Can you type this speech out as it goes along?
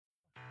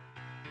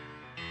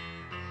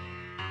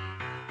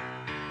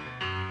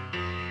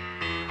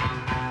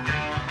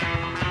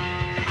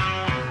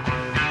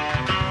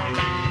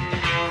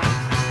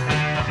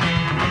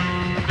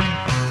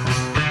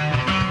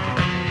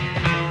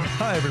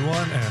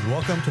everyone, and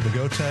welcome to the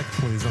Go Tech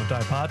Please Don't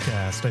Die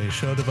podcast, a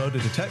show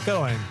devoted to tech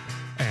going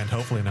and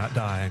hopefully not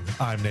dying.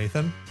 I'm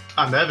Nathan.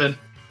 I'm Evan.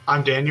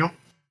 I'm Daniel.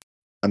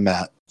 I'm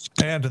Matt.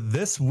 And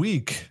this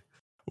week,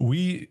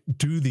 we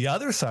do the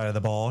other side of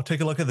the ball,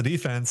 take a look at the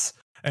defense,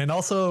 and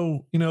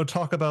also,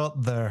 talk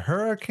about the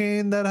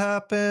hurricane that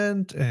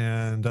happened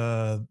and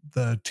the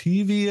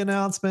TV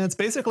announcements.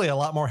 Basically, a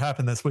lot more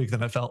happened this week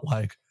than it felt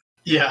like.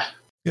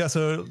 Yeah,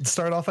 so to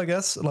start off, I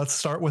guess, let's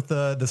start with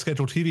the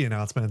scheduled TV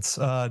announcements.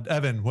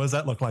 Evan, what does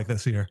that look like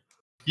this year?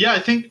 Yeah, I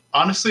think,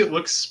 honestly, it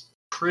looks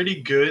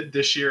pretty good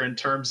this year in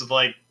terms of,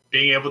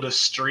 being able to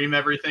stream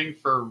everything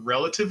for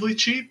relatively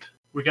cheap.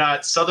 We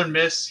got Southern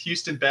Miss,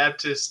 Houston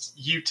Baptist,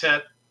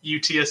 UTEP,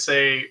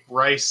 UTSA,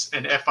 Rice,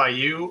 and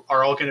FIU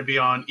are all going to be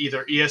on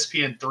either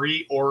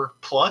ESPN3 or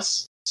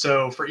Plus.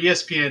 So for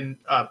ESPN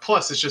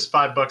Plus, it's just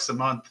 $5 a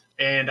month.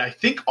 And I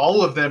think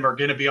all of them are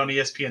going to be on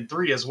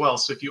ESPN3 as well.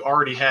 So if you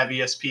already have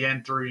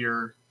ESPN through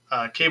your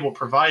cable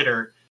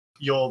provider,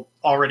 you'll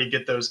already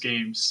get those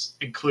games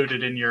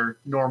included in your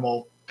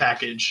normal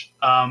package.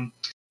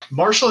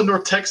 Marshall and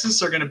North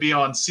Texas are going to be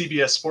on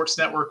CBS Sports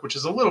Network, which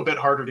is a little bit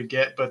harder to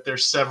get, but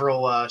there's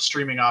several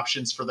streaming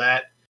options for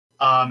that,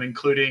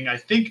 including I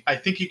think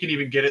you can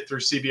even get it through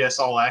CBS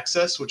All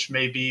Access, which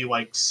may be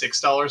like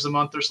 $6 a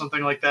month or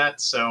something like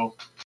that. So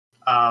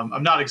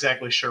I'm not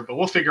exactly sure, but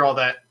we'll figure all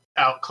that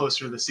out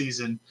closer to the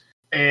season.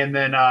 And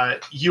then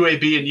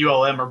UAB and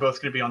ULM are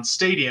both going to be on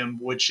Stadium,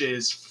 which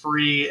is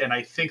free, and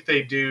I think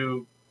they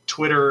do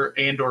Twitter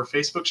and or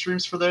Facebook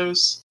streams for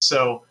those.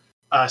 So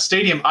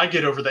Stadium I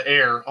get over the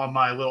air on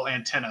my little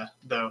antenna,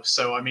 though.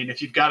 So, I mean,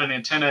 if you've got an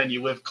antenna and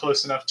you live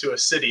close enough to a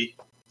city,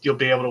 you'll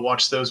be able to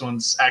watch those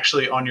ones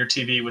actually on your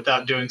TV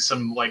without doing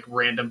some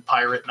random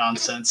pirate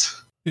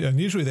nonsense. Yeah,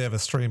 and usually they have a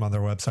stream on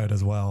their website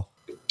as well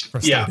for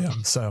Stadium.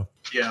 Yeah. So,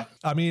 yeah.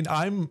 I mean,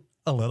 I'm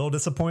a little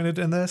disappointed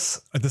in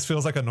this. This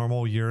feels like a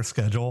normal year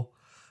schedule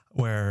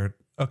where,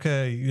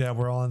 okay, yeah,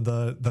 we're on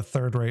the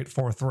third rate,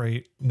 fourth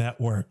rate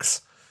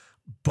networks.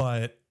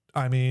 But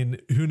I mean,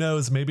 who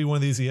knows? Maybe one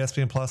of these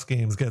ESPN Plus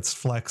games gets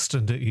flexed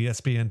into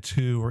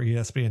ESPN2 or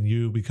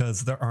ESPNU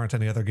because there aren't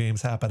any other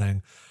games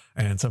happening.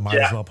 And so might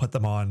as well put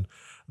them on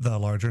the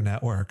larger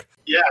network.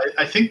 Yeah,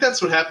 I think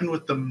that's what happened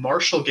with the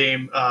Marshall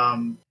game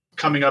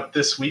coming up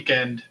this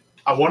weekend.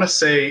 I want to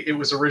say it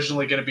was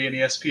originally going to be an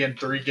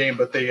ESPN3 game,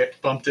 but they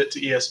bumped it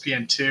to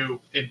ESPN2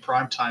 in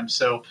primetime.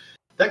 So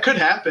that could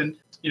happen.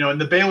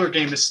 And the Baylor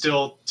game is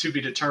still to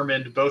be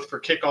determined, both for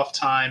kickoff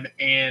time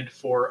and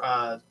for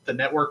the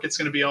network it's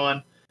going to be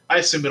on. I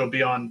assume it'll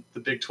be on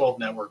the Big 12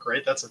 network,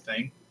 right? That's a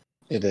thing.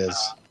 It is.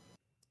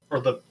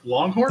 Or the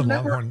Longhorn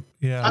network? Longhorn,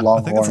 yeah, Longhorn.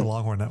 I think it's the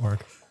Longhorn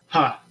network.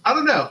 I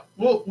don't know.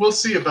 We'll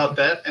see about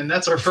that. And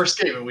that's our first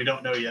game, and we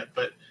don't know yet.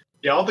 But,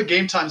 yeah, all the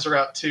game times are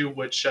out, too,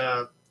 which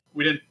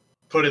we didn't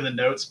put in the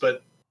notes,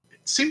 but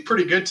it seemed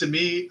pretty good to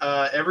me.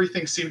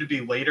 Everything seemed to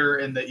be later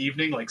in the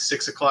evening, like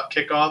 6 o'clock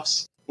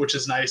kickoffs, which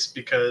is nice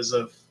because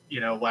of,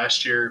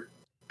 last year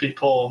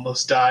people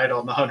almost died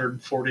on the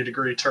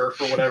 140-degree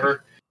turf or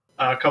whatever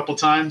a couple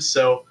times.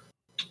 So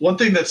one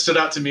thing that stood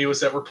out to me was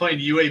that we're playing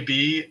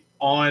UAB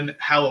on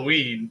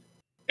Halloween,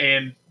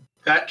 and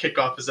that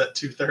kickoff is at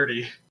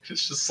 2:30.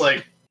 It's just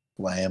like,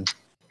 lame.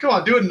 Come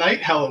on, do a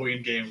night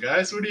Halloween game,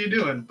 guys. What are you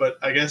doing? But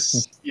I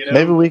guess,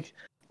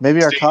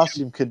 Maybe our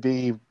costume could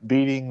be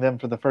beating them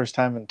for the first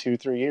time in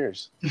 2-3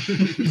 years.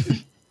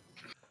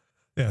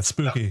 Yeah,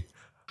 spooky.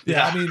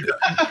 Yeah, I mean,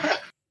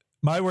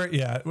 my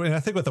worry, I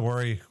think what the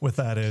worry with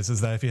that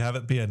is that if you have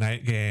it be a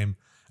night game,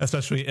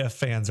 especially if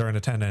fans are in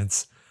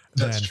attendance,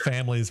 then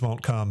families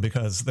won't come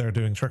because they're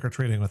doing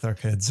trick-or-treating with their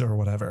kids or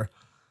whatever.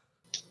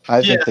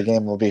 I think the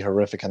game will be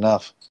horrific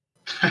enough.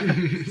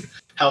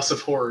 House of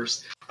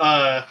Horrors.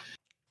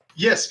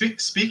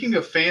 Speaking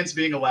of fans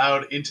being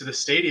allowed into the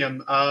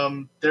stadium,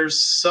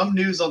 there's some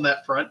news on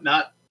that front.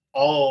 Not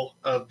all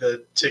of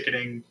the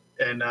ticketing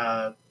and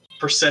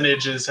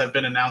percentages have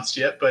been announced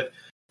yet, but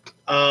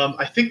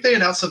I think they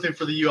announced something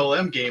for the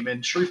ULM game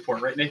in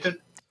Shreveport, right, Nathan?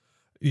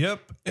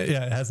 Yep.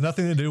 Yeah, it has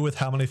nothing to do with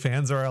how many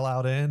fans are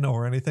allowed in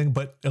or anything,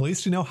 but at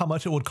least you know how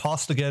much it would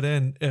cost to get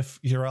in if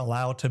you're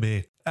allowed to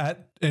be.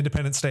 At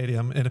Independence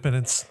Stadium, where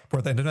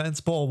the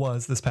Independence Bowl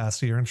was this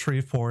past year in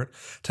Shreveport,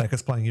 Tech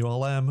is playing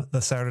ULM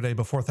the Saturday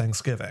before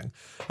Thanksgiving.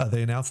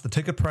 They announced the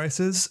ticket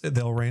prices.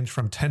 They'll range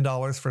from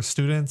 $10 for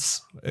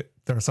students.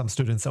 There are some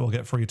students that will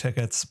get free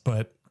tickets,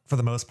 but for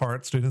the most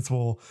part, students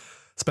will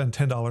spend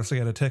 $10 to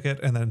get a ticket,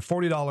 and then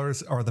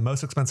 $40 are the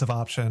most expensive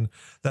option.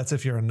 That's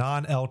if you're a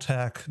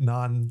non-LTEC,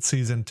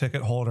 non-season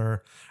ticket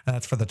holder, and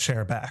that's for the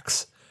chair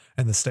backs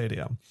in the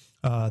stadium.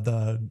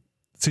 The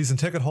season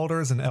ticket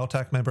holders and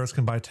LTEC members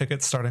can buy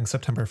tickets starting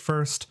September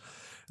 1st,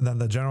 and then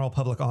the general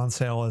public on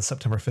sale is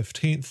September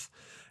 15th.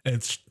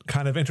 It's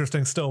kind of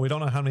interesting still. We don't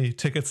know how many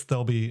tickets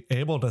they'll be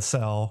able to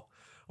sell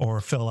or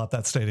fill up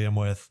that stadium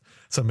with.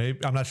 So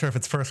maybe, I'm not sure if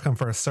it's first come,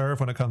 first serve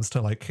when it comes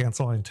to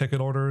canceling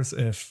ticket orders,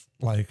 if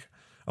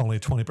only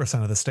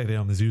 20% of the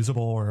stadium is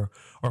usable or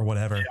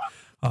whatever.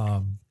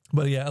 Yeah.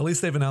 But yeah, at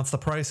least they've announced the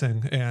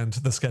pricing and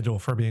the schedule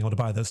for being able to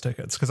buy those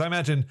tickets. Because I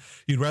imagine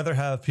you'd rather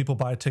have people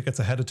buy tickets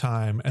ahead of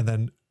time and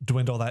then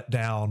dwindle that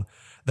down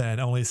than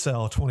only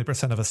sell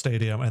 20% of a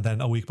stadium and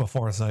then a week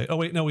before say, oh,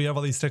 wait, no, we have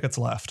all these tickets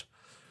left.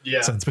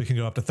 Yeah. Since we can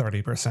go up to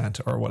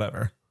 30% or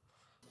whatever.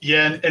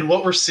 Yeah, and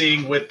what we're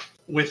seeing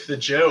with the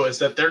Joe is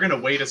that they're going to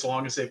wait as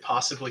long as they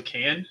possibly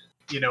can.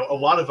 You know, a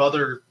lot of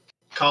other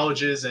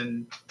colleges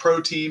and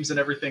pro teams and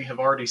everything have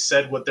already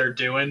said what they're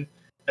doing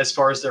as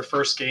far as their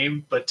first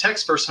game, but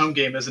Tech's first home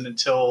game isn't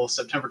until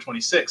September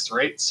 26th,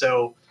 right?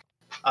 So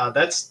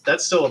that's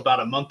still about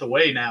a month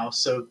away now.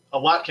 So a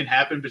lot can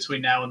happen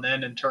between now and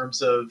then in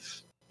terms of,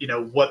 you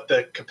know, what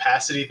the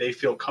capacity they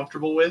feel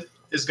comfortable with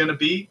is going to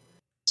be.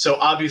 So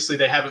obviously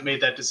they haven't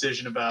made that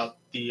decision about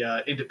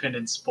the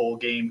Independence Bowl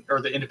game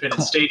or the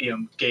Independence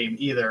Stadium game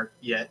either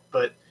yet.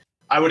 But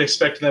I would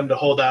expect them to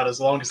hold out as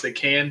long as they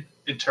can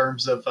in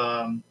terms of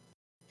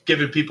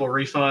giving people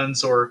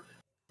refunds or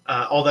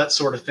all that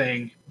sort of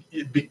thing,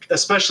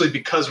 especially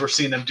because we're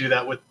seeing them do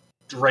that with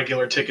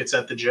regular tickets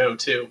at the Joe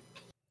too.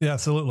 Yeah,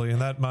 absolutely.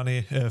 And that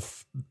money,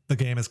 if the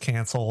game is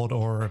canceled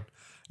or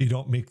you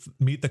don't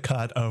meet the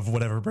cut of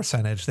whatever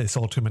percentage, they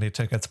sold too many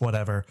tickets,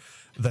 whatever,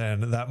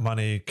 then that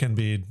money can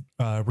be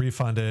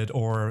refunded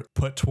or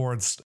put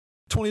towards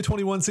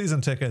 2021 season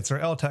tickets or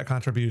LTAC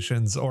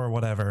contributions or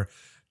whatever.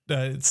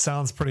 It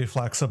sounds pretty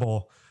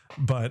flexible,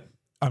 but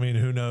I mean,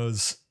 who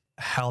knows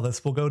how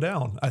this will go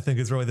down? I think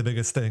is really the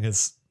biggest thing.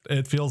 Is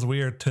it feels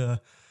weird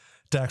to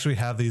actually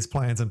have these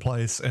plans in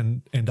place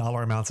and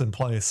dollar amounts in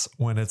place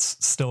when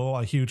it's still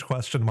a huge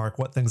question mark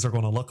what things are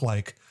going to look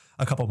like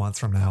a couple months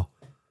from now.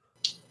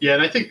 Yeah,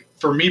 and I think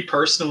for me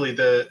personally,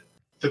 the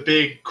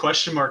big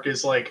question mark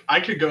is like I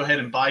could go ahead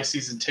and buy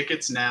season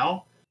tickets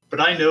now, but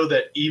I know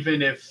that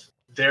even if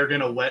they're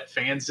going to let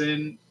fans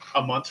in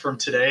a month from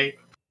today,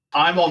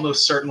 I'm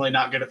almost certainly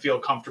not going to feel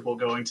comfortable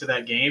going to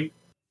that game.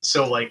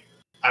 So like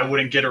I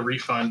wouldn't get a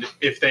refund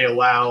if they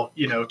allow,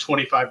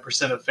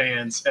 25% of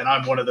fans, and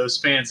I'm one of those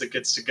fans that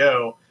gets to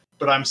go,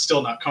 but I'm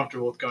still not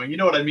comfortable with going. You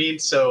know what I mean?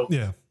 So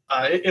yeah,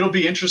 it'll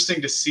be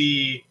interesting to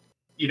see,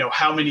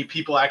 how many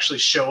people actually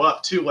show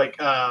up too. Like,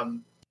 I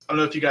don't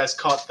know if you guys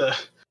caught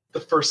the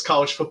first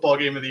college football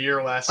game of the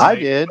year last night. I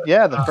did. But,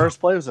 yeah. The first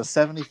play was a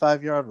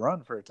 75-yard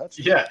run for a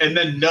touchdown. Yeah. And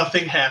then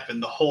nothing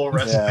happened the whole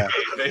rest of the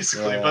game,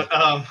 basically.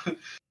 Yeah.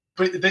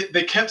 But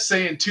they kept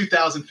saying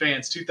 2,000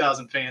 fans.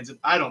 And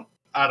I don't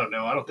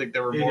know. I don't think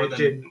there were more than.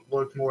 It didn't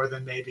look more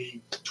than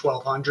maybe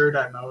 1,200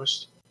 at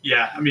most.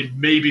 Yeah, I mean,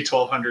 maybe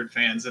 1,200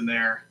 fans in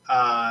there.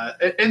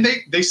 And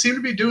they seem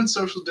to be doing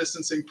social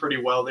distancing pretty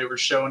well. They were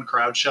showing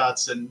crowd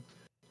shots and,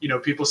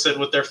 people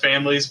sitting with their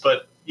families,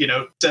 but,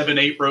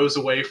 7-8 rows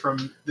away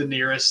from the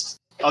nearest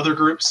other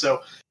group.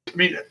 So, I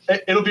mean,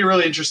 it'll be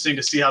really interesting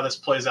to see how this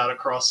plays out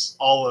across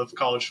all of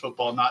college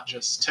football, not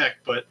just Tech,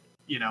 but,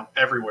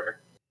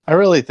 everywhere. I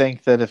really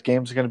think that if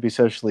games are going to be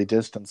socially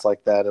distanced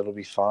like that, it'll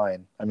be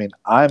fine. I mean,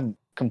 I'm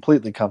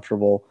completely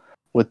comfortable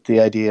with the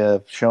idea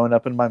of showing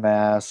up in my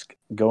mask,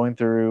 going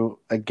through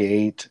a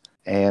gate,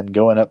 and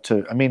going up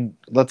to, I mean,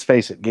 let's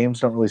face it, games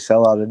don't really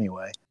sell out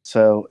anyway.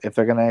 So if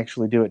they're going to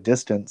actually do it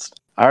distanced,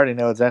 I already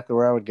know exactly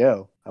where I would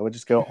go. I would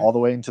just go all the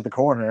way into the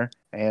corner,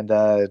 and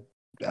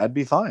I'd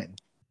be fine.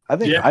 I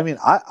think, yeah. I mean,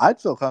 I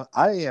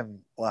am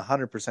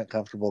 100%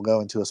 comfortable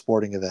going to a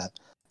sporting event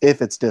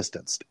if it's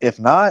distanced. If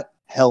not,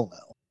 hell no.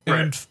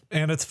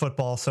 And it's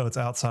football, so it's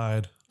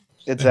outside.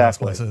 Exactly. In most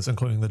places,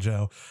 including the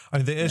Joe. I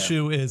mean, the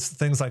issue is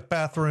things like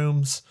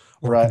bathrooms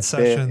or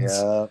concessions.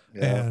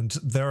 And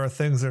there are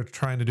things they're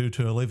trying to do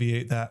to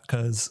alleviate that,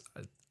 because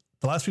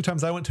the last few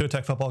times I went to a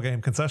Tech football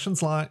game,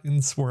 concessions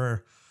lines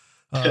were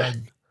a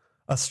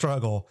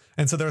struggle.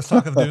 And so there's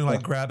talk of doing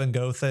like grab and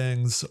go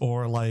things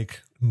or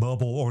like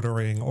mobile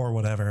ordering or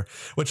whatever,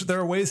 which there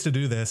are ways to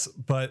do this,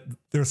 but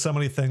there's so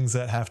many things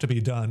that have to be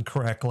done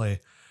correctly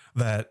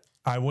that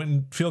I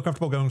wouldn't feel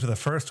comfortable going to the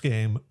first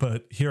game,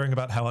 but hearing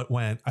about how it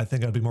went, I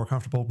think I'd be more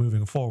comfortable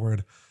moving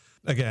forward.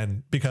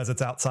 Again, because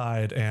it's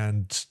outside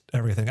and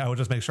everything, I would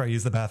just make sure I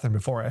use the bathroom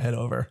before I head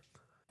over.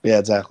 Yeah,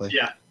 exactly.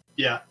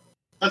 Yeah.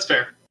 That's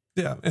fair.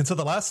 Yeah. And so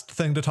the last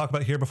thing to talk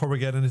about here before we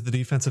get into the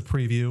defensive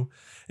preview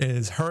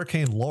is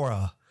Hurricane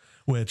Laura,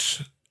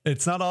 which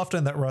it's not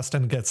often that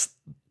Ruston gets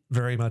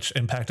very much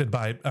impacted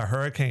by a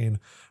hurricane,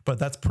 but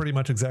that's pretty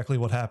much exactly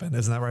what happened.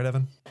 Isn't that right,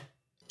 Evan?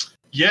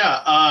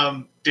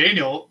 Yeah,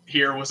 Daniel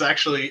here was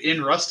actually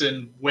in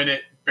Ruston when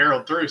it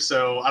barreled through.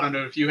 So I don't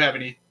know if you have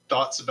any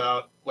thoughts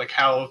about like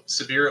how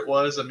severe it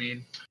was. I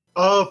mean,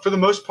 for the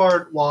most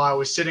part, while I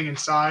was sitting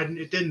inside,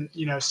 it didn't,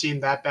 seem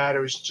that bad. It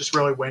was just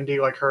really windy,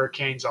 like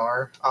hurricanes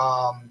are.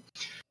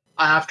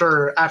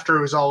 After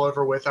it was all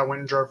over with, I went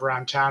and drove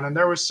around town, and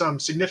there was some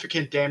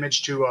significant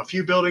damage to a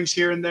few buildings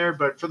here and there.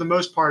 But for the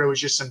most part, it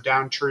was just some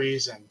downed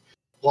trees and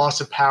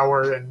loss of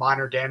power and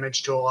minor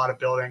damage to a lot of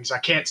buildings. I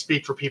can't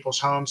speak for people's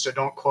homes, so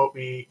don't quote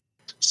me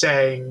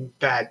saying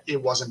that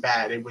it wasn't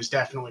bad. It was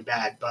definitely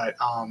bad, but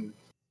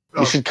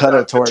you should cut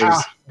it towards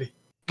it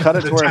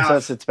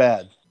says it's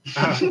bad.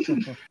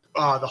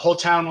 the whole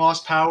town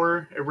lost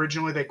power.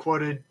 Originally, they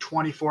quoted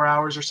 24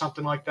 hours or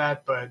something like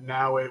that, but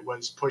now it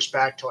was pushed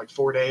back to like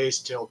 4 days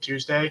till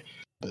Tuesday.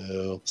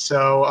 Boo.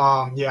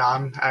 So, yeah,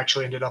 I'm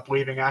actually ended up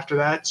leaving after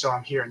that. So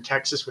I'm here in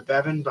Texas with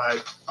Evan.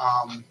 But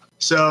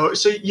so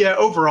yeah,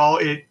 overall,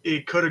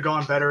 it could have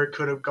gone better. It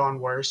could have gone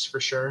worse for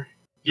sure.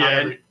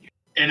 Yeah,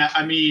 and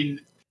I mean,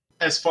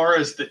 as far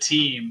as the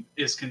team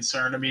is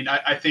concerned, I mean,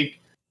 I think,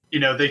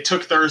 they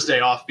took Thursday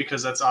off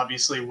because that's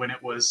obviously when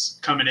it was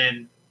coming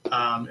in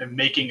and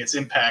making its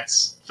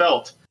impacts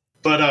felt.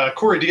 But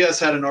Corey Diaz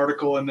had an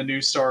article in the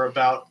News Star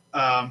about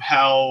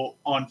how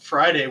on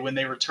Friday when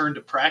they returned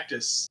to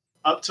practice,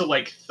 up to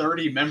like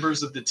 30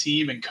 members of the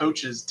team and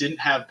coaches didn't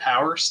have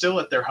power still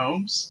at their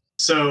homes.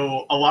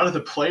 So a lot of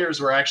the players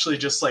were actually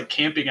just like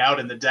camping out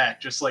in the deck,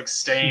 just like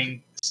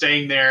staying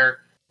there,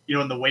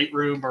 in the weight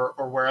room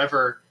or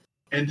wherever.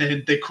 And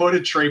then they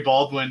quoted Trey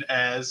Baldwin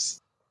as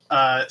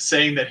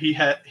saying that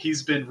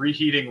he's been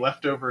reheating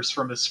leftovers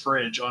from his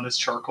fridge on his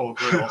charcoal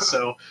grill.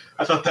 So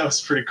I thought that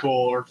was pretty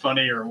cool or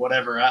funny or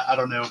whatever. I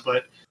don't know,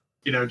 but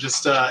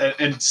just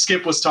and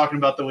Skip was talking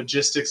about the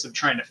logistics of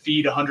trying to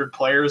feed 100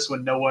 players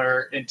when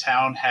nowhere in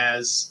town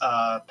has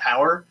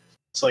power.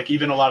 So like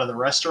even a lot of the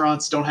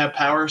restaurants don't have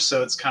power.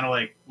 So it's kind of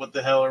like, what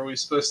the hell are we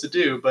supposed to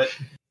do? But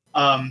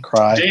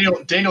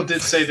Daniel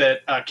did say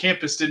that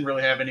campus didn't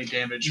really have any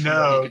damage.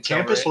 No,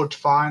 campus looked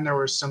fine. There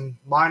were some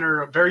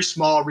minor, very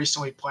small,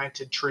 recently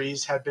planted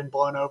trees had been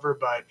blown over,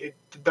 but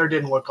there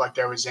didn't look like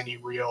there was any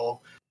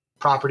real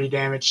property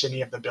damage to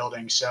any of the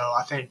buildings. So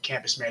I think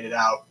campus made it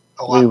out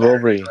a lot better.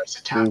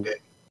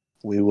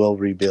 We will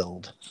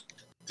rebuild.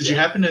 Did you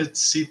happen to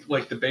see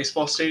like the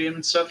baseball stadium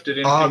and stuff? Did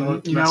anything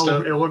look messed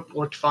up? It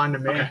looked fine to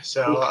me. Okay,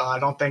 so cool. I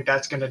don't think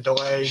that's going to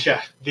delay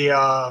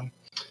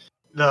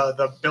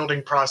the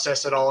building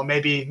process at all.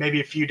 Maybe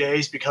a few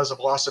days because of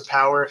loss of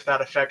power, if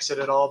that affects it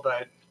at all.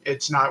 But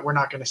we're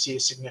not going to see a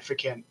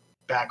significant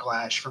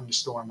backlash from the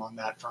storm on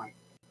that front.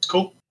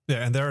 Cool.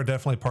 Yeah, and there are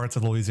definitely parts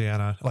of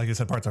Louisiana, like you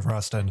said, parts of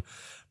Ruston,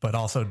 but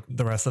also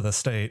the rest of the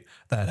state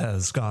that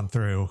has gone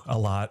through a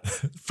lot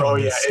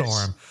from this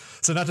storm.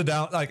 So not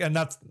to and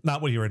that's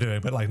not what you were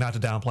doing, but like not to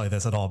downplay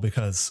this at all,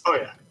 because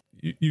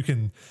you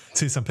can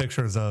see some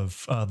pictures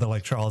of the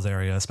Lake Charles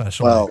area,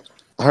 especially. Well,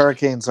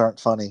 hurricanes aren't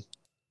funny.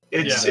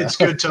 It's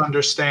good to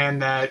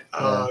understand that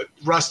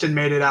Ruston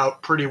made it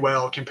out pretty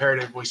well,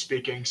 comparatively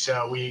speaking.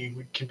 So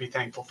we can be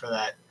thankful for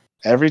that.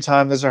 Every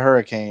time there's a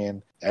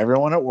hurricane,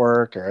 everyone at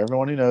work or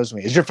everyone who knows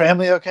me, is your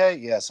family okay?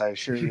 Yes, I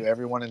assure you,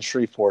 everyone in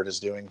Shreveport is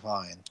doing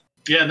fine.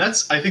 Yeah, and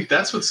I think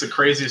that's what's the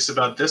craziest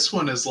about this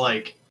one is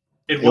like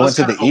it went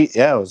to the east.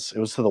 Yeah, it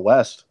was to the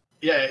west.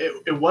 Yeah,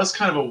 it was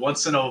kind of a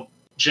once in a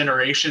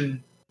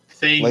generation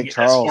thing Lake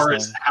Charles as far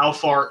as how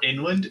far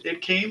inland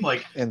it came.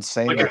 Like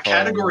insane. Like a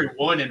category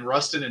 1 in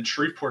Ruston and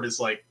Shreveport is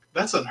like,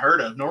 that's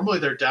unheard of. Normally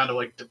they're down to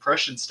like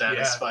depression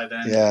status by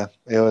then. Yeah,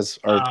 it was.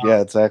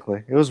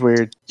 Exactly. It was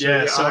weird.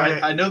 Yeah, so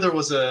I know there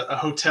was a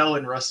hotel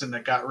in Ruston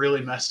that got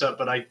really messed up,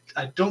 but I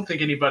don't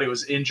think anybody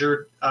was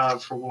injured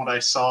from what I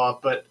saw.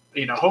 But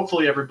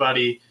hopefully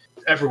everybody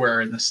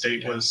everywhere in the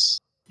state was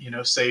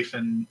safe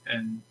and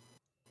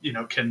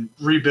can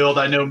rebuild.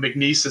 I know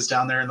McNeese is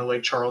down there in the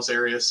Lake Charles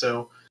area,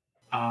 so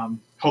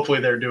hopefully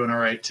they're doing all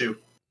right too.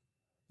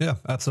 Yeah,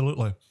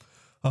 absolutely.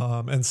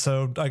 And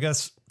so I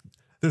guess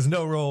there's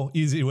no real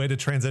easy way to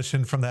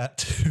transition from that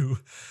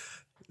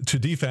to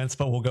defense,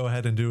 but we'll go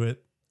ahead and do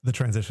the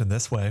transition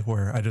this way,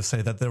 where I just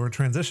say that they were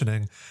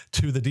transitioning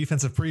to the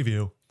defensive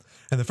preview.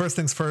 And the first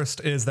things first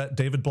is that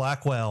David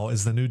Blackwell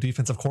is the new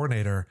defensive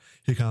coordinator.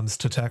 He comes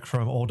to Tech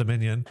from Old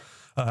Dominion.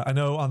 I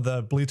know on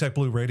the Bleed Tech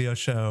Blue radio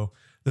show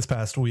this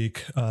past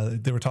week,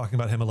 they were talking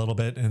about him a little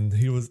bit, and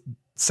he was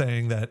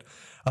saying that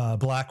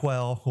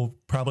Blackwell will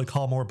probably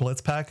call more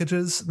blitz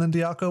packages than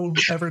Diaco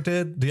ever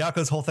did.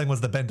 Diaco's whole thing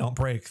was the bend don't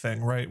break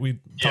thing, right? We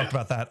talked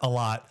about that a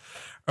lot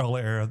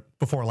earlier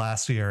before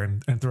last year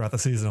and throughout the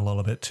season a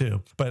little bit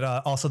too. But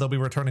also they'll be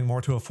returning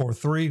more to a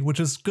 4-3, which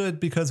is good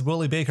because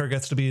Willie Baker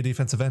gets to be a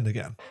defensive end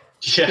again.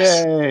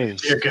 Yes. Yay.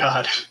 Dear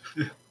God.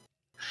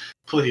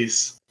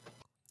 Please.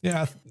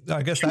 Yeah,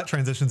 I guess that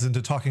transitions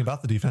into talking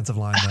about the defensive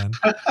line then.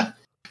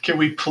 Can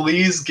we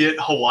please get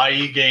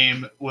Hawaii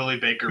game Willie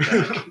Baker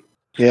back?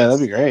 Yeah, that'd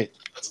be great.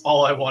 That's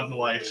all I want in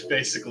life,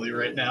 basically,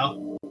 right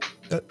now.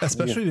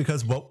 Especially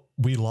because what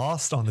we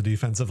lost on the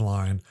defensive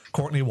line,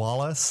 Courtney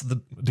Wallace,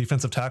 the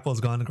defensive tackle, has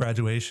gone to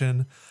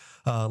graduation.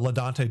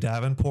 LaDonte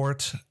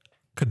Davenport,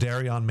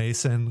 Kadarion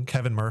Mason,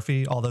 Kevin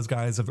Murphy, all those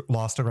guys have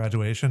lost to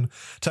graduation.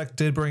 Tech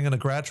did bring in a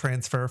grad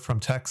transfer from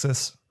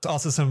Texas.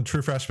 Also some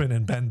true freshmen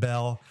in Ben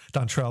Bell,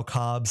 Dontrell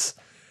Cobbs,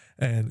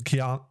 and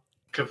Kavanta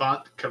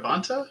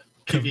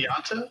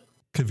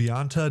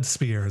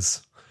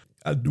Spears.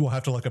 We'll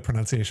have to look at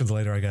pronunciations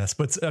later, I guess.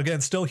 But again,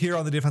 still here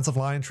on the defensive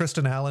line,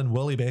 Tristan Allen,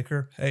 Willie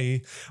Baker,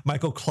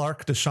 Michael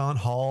Clark, Deshaun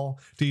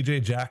Hall,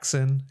 DJ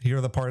Jackson. Here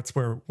are the parts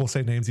where we'll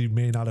say names you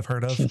may not have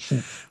heard of.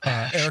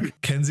 Eric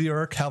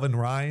Kenzior, Calvin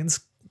Rhines,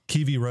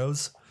 Kiwi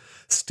Rose,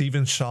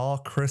 Stephen Shaw,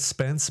 Chris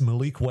Spence,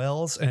 Malik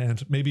Wells,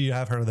 and maybe you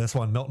have heard of this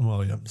one, Milton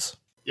Williams.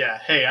 Yeah,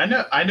 hey, I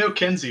know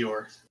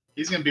Kenzior.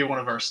 he's going to be one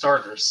of our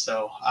starters.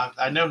 So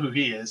I know who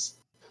he is.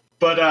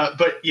 But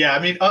yeah, I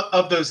mean,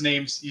 of those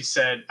names you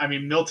said, I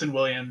mean, Milton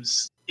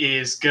Williams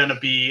is going to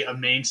be a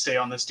mainstay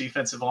on this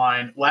defensive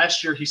line.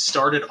 Last year, he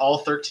started all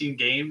 13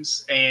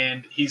 games,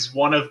 and he's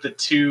one of the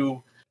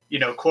two,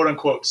 quote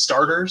unquote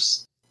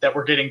starters that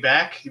we're getting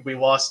back. We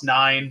lost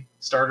 9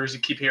 starters. You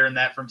keep hearing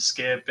that from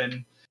Skip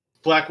and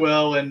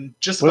Blackwell and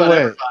just about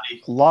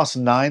everybody. Lost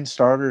 9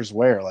 starters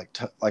where? Like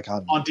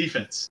on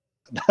defense.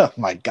 Oh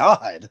my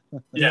God.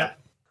 Yeah.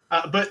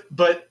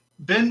 But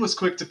Ben was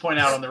quick to point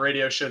out on the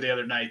radio show the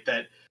other night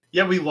that,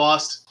 yeah, we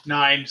lost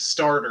 9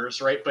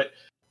 starters, right? But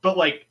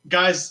like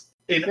guys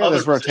in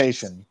other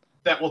rotation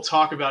that we'll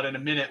talk about in a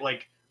minute,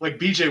 like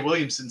BJ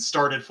Williamson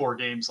started 4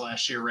 games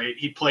last year, right?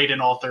 He played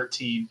in all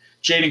 13.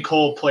 Jaden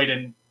Cole played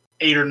in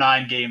 8 or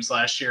 9 games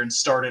last year and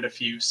started a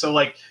few. So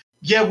like,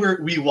 yeah,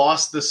 we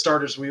lost the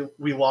starters.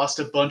 We lost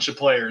a bunch of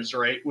players,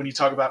 right? When you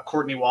talk about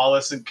Courtney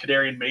Wallace and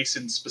Kadarian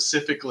Mason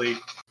specifically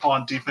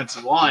on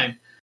defensive line,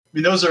 I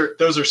mean, those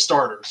are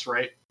starters,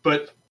 right?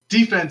 But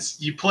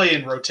defense, you play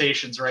in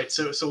rotations, right?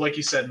 So like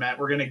you said, Matt,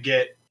 we're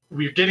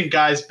getting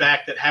guys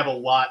back that have a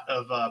lot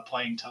of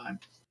playing time.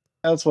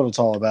 That's what it's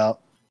all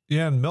about.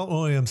 Yeah, and Milton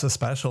Williams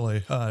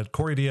especially.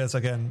 Corey Diaz,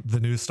 again,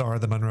 the news star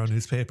of the Monroe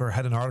newspaper,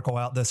 had an article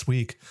out this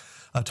week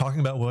talking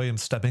about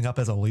Williams stepping up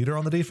as a leader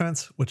on the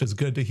defense, which is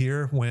good to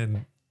hear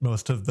when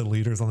most of the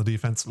leaders on the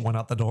defense went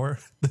out the door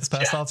this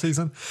past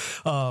offseason.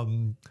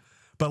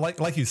 But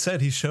like you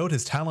said, he showed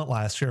his talent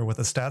last year with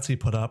the stats he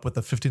put up with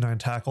the 59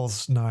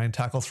 tackles, 9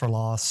 tackles for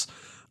loss.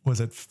 Was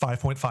it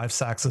 5.5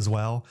 sacks as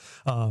well?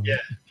 Yeah,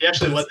 he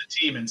actually led the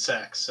team in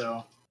sacks.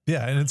 So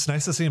yeah, and it's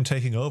nice to see him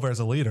taking over as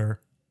a leader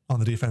on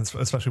the defense,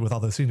 especially with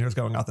all those seniors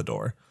going out the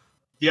door.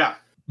 Yeah.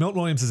 Milton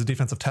Williams is a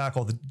defensive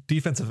tackle. The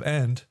defensive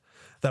end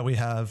that we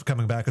have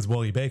coming back is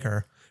Willie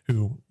Baker,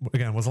 who,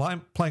 again, was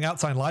playing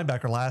outside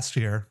linebacker last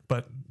year,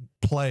 but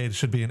played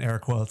should be in air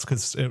quotes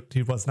because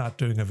he was not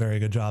doing a very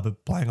good job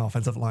of playing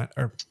offensive line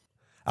or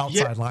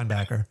outside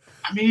linebacker.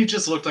 I mean, he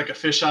just looked like a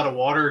fish out of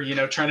water,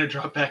 trying to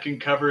drop back in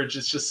coverage.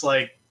 It's just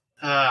like,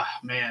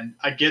 man,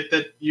 I get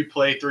that you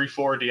play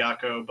 3-4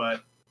 Diaco,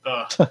 but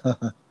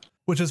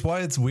Which is why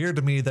it's weird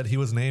to me that he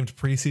was named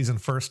preseason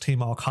first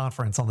team all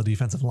conference on the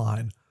defensive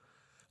line.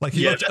 Like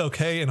he looked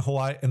okay in the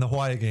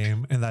Hawaii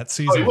game in that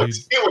season.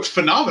 He looked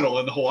phenomenal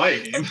in the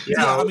Hawaii game.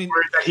 Yeah, I mean,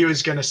 worried that he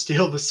was going to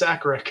steal the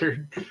sack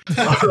record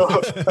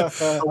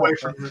away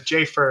from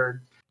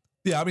Jayford.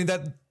 Yeah, I mean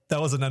that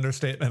was an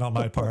understatement on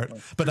my part.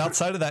 But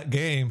outside of that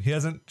game, he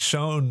hasn't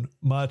shown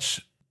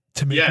much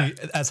to make me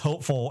as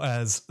hopeful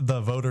as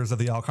the voters of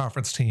the all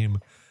conference team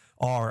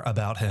are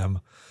about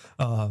him.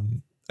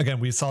 Again,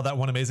 we saw that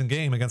one amazing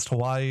game against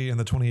Hawaii in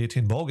the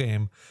 2018 bowl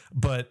game,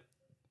 but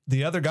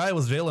the other guy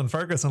was Jalen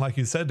Ferguson, like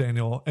you said,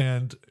 Daniel.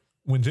 And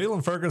when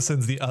Jalen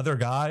Ferguson's the other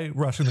guy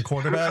rushing the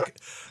quarterback,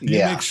 you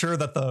make sure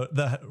that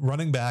the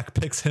running back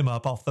picks him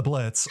up off the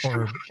blitz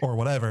or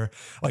whatever.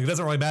 Like, it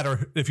doesn't really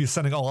matter if you're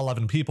sending all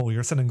 11 people,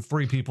 you're sending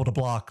 3 people to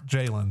block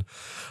Jalen.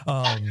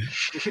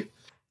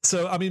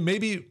 So, I mean,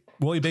 maybe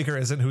Willie Baker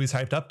isn't who he's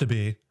hyped up to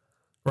be,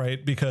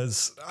 right?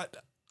 Because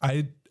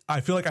I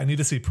feel like I need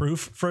to see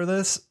proof for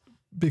this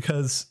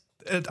because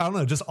I don't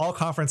know, just all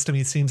conference to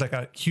me seems like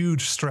a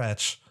huge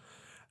stretch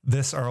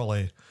this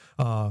early.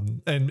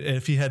 And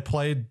if he had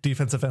played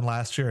defensive end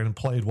last year and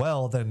played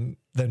well, then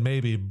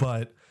maybe.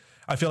 But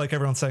I feel like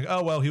everyone's saying,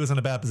 oh, well, he was in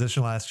a bad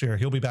position last year.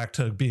 He'll be back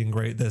to being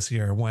great this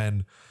year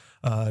when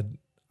I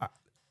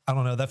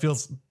don't know. That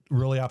feels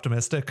really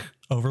optimistic,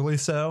 overly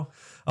so.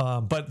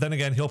 But then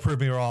again, he'll prove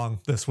me wrong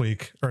this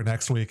week or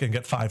next week and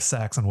get 5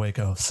 sacks in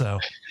Waco. So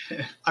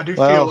I do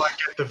feel like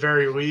at the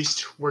very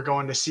least, we're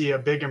going to see a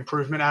big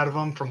improvement out of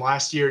him from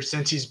last year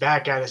since he's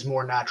back at his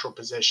more natural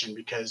position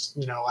because,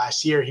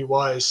 last year he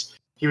was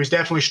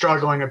definitely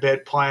struggling a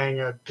bit playing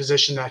a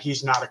position that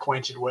he's not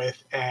acquainted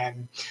with.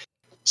 And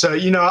so,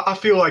 I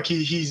feel like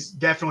he's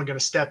definitely going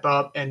to step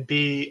up and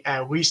be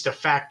at least a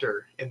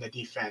factor in the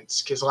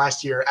defense because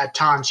last year at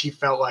times he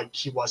felt like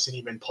he wasn't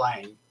even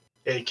playing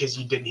because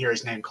you didn't hear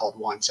his name called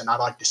once. And I'd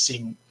like to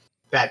see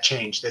that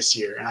change this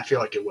year, and I feel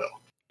like it will.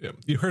 Yeah,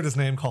 you heard his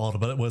name called,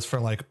 but it was for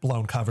like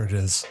blown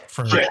coverages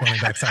for running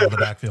backs out of the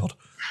backfield.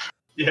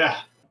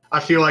 Yeah.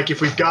 I feel like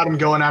if we've got him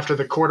going after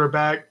the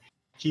quarterback,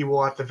 he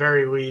will at the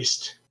very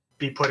least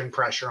be putting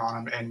pressure on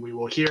him, and we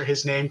will hear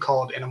his name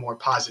called in a more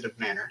positive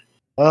manner.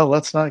 Well,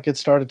 let's not get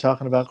started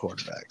talking about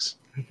quarterbacks.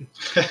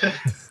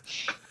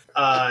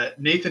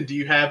 Nathan, do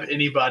you have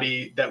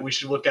anybody that we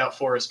should look out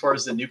for as far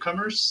as the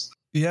newcomers?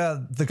 Yeah,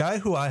 the guy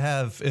who I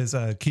have is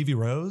Kiwi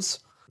Rose.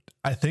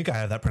 I think I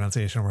have that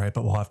pronunciation right,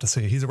 but we'll have to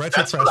see. He's a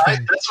redshirt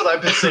freshman. That's what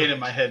I've been saying in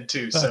my head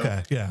too. So.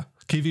 Okay, yeah.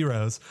 Kiwi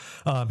Rose.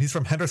 He's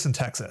from Henderson,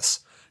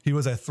 Texas. He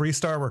was a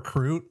 3-star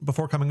recruit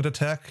before coming to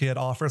Tech. He had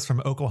offers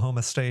from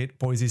Oklahoma State,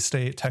 Boise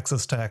State,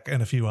 Texas Tech,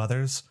 and a few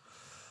others.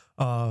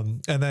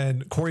 And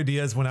then Corey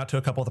Diaz went out to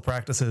a couple of the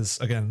practices.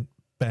 Again,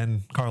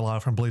 Ben Carlisle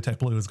from Blue Tech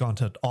Blue has gone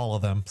to all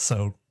of them.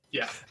 So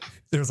Yeah.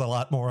 There's a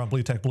lot more on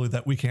Blue Tech Blue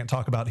that we can't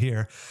talk about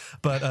here.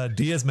 But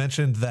Diaz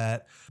mentioned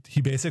that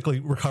he basically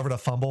recovered a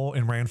fumble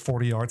and ran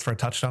 40 yards for a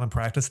touchdown in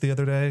practice the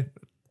other day.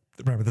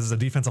 Remember, this is a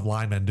defensive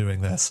lineman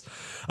doing this.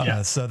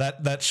 Yeah. So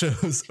that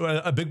shows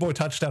a big boy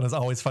touchdown is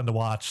always fun to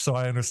watch. So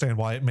I understand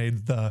why it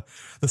made the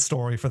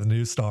story for the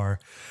News Star.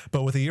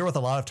 But with a year with a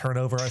lot of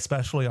turnover,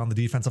 especially on the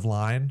defensive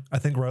line, I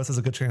think Rose has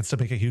a good chance to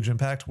make a huge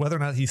impact, whether or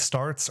not he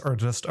starts or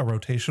just a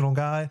rotational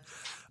guy.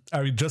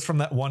 I mean, just from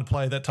that one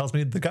play, that tells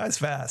me the guy's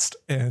fast,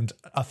 and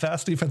a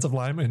fast defensive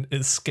lineman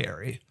is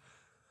scary.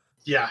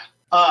 Yeah.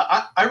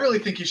 I really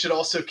think you should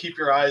also keep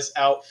your eyes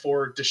out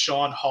for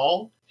Deshaun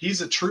Hall.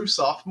 He's a true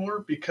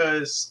sophomore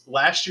because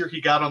last year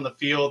he got on the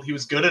field. He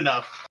was good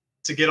enough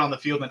to get on the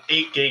field in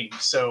 8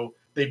 games. So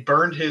they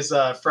burned his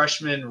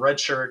freshman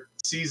redshirt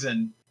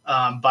season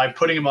by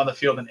putting him on the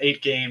field in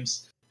 8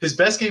 games. His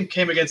best game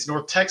came against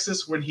North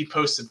Texas when he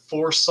posted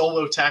 4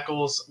 solo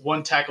tackles,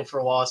 1 tackle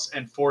for loss,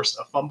 and forced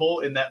a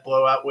fumble in that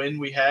blowout win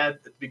we had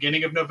at the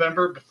beginning of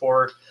November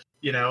before,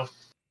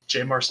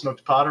 Jamar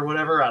smoked pot or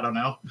whatever. I don't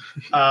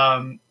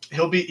know.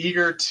 He'll be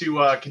eager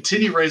to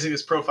continue raising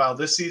his profile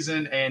this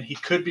season, and he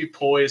could be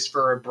poised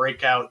for a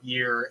breakout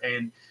year.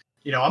 And,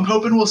 I'm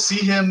hoping we'll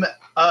see him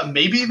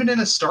maybe even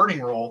in a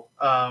starting role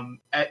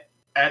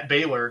at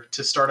Baylor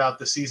to start out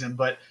the season.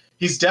 But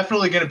he's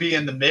definitely going to be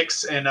in the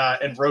mix and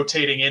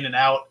rotating in and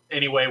out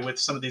anyway with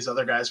some of these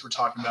other guys we're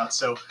talking about.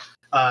 So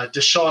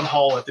Deshaun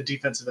Hall at the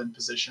defensive end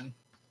position.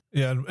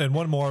 Yeah, and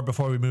one more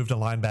before we move to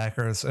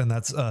linebackers, and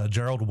that's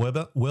Gerald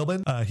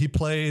Wilbin. He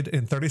played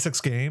in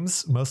 36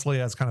 games, mostly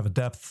as kind of a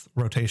depth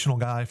rotational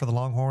guy for the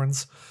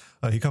Longhorns.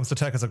 He comes to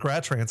Tech as a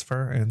grad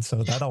transfer, and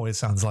so that always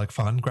sounds like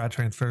fun. Grad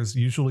transfers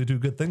usually do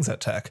good things at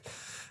Tech.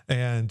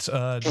 And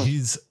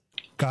he's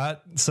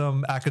got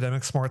some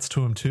academic smarts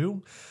to him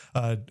too.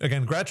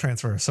 Again, grad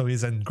transfer. So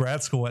he's in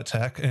grad school at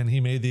Tech, and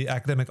he made the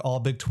academic All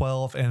Big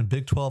 12 and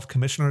Big 12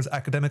 Commissioner's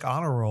Academic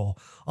Honor Roll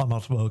on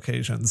multiple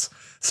occasions.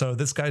 So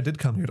this guy did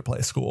come here to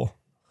play school.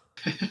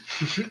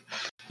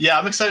 Yeah,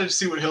 I'm excited to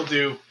see what he'll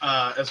do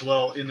as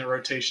well in the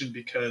rotation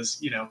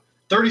because,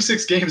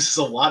 36 games is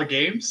a lot of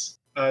games.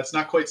 It's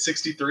not quite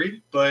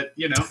 63, but,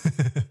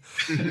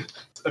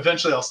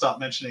 eventually I'll stop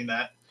mentioning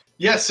that.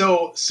 Yeah,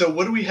 so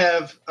what do we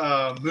have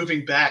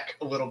moving back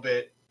a little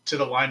bit to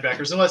the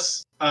linebackers?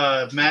 Unless,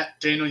 Matt,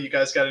 Daniel, you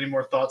guys got any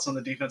more thoughts on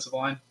the defensive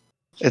line?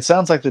 It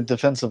sounds like the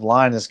defensive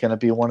line is going to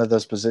be one of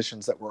those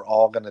positions that we're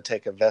all going to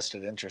take a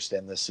vested interest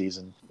in this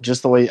season.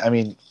 Just the way,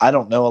 I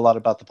don't know a lot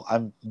about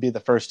I'm be the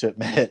first to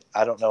admit,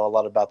 I don't know a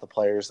lot about the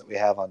players that we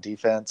have on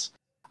defense.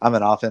 I'm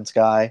an offense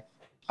guy.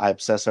 I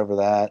obsess over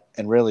that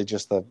and really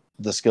just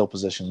the skill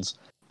positions.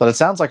 But it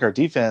sounds like our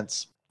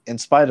defense, in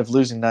spite of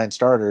losing 9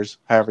 starters,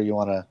 however you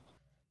want to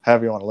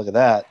look at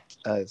that,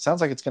 it sounds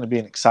like it's going to be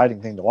an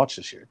exciting thing to watch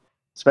this year,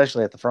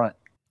 especially at the front.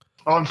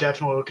 Oh, I'm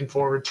definitely looking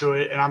forward to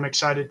it, and I'm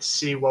excited to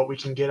see what we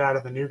can get out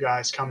of the new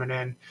guys coming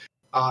in.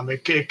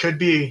 It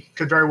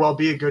could very well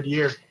be a good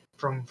year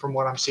from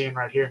what I'm seeing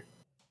right here.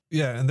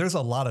 Yeah, and there's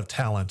a lot of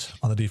talent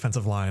on the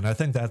defensive line. I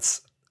think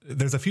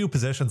there's a few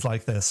positions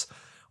like this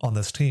on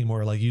this team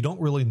where like you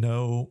don't really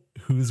know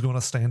who's going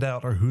to stand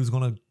out or who's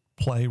going to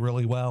play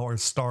really well or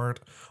start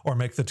or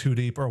make the 2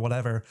 deep or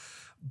whatever.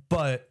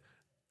 But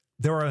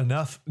there are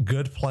enough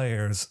good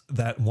players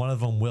that one of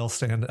them will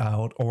stand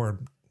out, or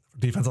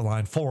defensive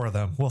line, 4 of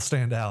them will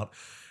stand out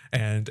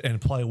and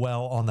play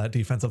well on that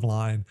defensive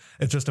line.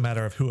 It's just a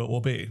matter of who it will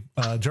be.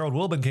 Gerald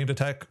Wilbin came to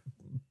Tech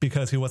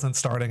because he wasn't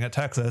starting at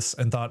Texas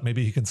and thought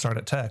maybe he can start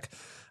at Tech.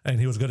 And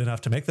he was good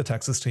enough to make the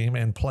Texas team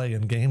and play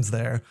in games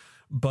there.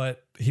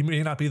 But he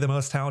may not be the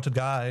most talented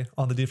guy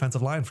on the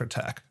defensive line for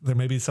Tech. There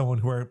may be someone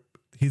where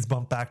he's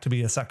bumped back to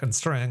be a second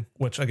string,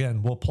 which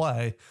again will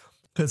play,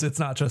 because it's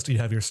not just you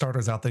have your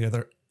starters out there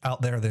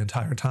the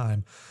entire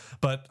time.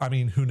 But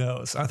who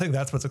knows? I think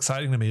that's what's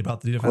exciting to me about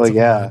the defensive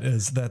line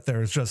is that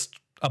there's just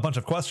a bunch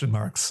of question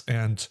marks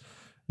and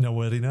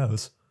nobody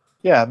knows.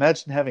 Yeah,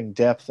 imagine having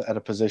depth at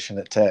a position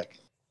at Tech.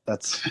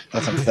 That's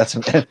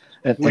an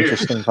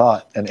interesting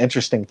thought. An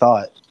interesting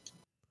thought.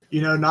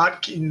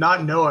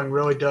 Not knowing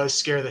really does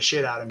scare the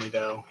shit out of me,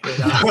 though.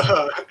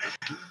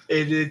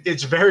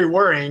 It's very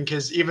worrying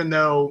because even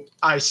though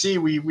I see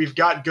we've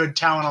got good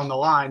talent on the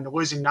line,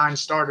 losing 9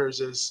 starters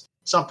is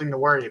something to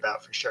worry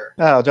about for sure.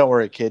 Oh, don't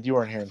worry, kid. You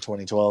weren't here in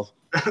 2012.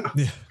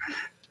 Yeah.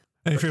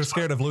 And if you're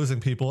scared of losing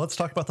people, let's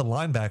talk about the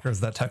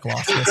linebackers that Tech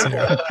lost this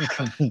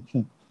year.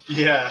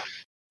 Yeah.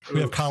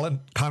 We have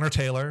Connor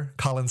Taylor,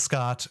 Colin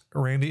Scott,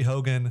 Randy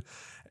Hogan,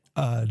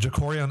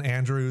 Jacorian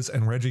Andrews,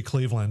 and Reggie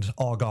Cleveland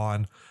all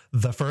gone.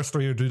 The first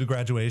 3 are due to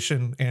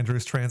graduation.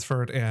 Andrews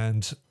transferred,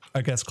 and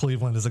I guess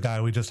Cleveland is a guy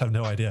we just have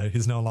no idea.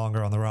 He's no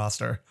longer on the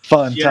roster.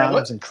 Fun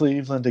times in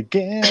Cleveland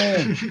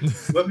again.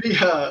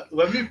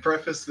 Let me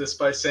preface this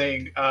by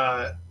saying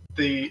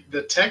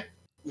the Tech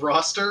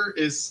roster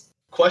is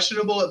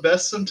questionable at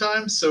best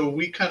sometimes. So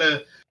we kind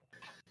of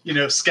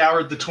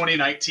scoured the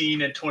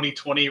 2019 and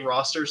 2020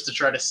 rosters to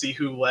try to see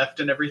who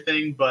left and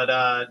everything,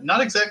 but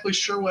not exactly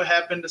sure what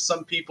happened to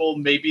some people.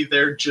 Maybe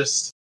they're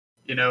just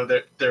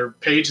their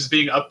page is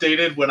being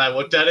updated when I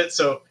looked at it.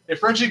 So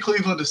if Reggie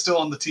Cleveland is still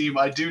on the team,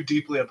 I do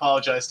deeply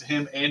apologize to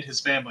him and his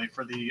family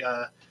for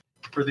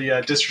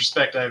the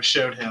disrespect I have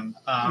showed him.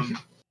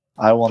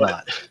 I will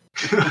not.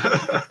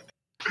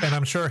 And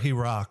I'm sure he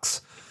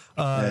rocks.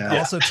 Yeah.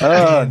 Also,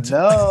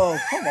 no,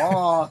 come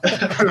on.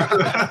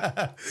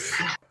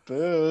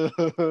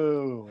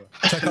 Boo.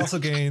 Tech also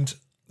gained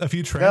a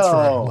few transfer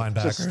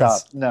linebackers. Just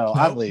stop. No,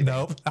 I'm leaving.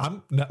 No.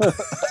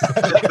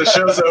 The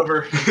show's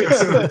over.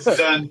 It's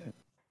done.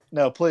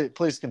 No,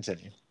 please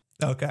continue.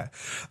 Okay.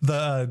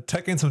 The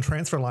Tech gained some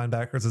transfer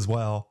linebackers as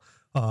well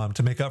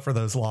to make up for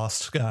those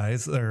lost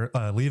guys. They're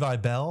Levi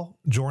Bell,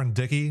 Jordan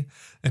Dickey,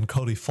 and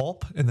Cody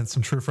Fulp, and then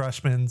some true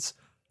freshmen.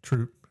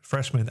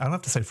 I don't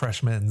have to say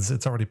freshmen.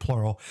 It's already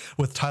plural.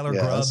 With Tyler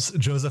Grubbs,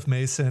 Joseph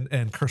Mason,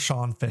 and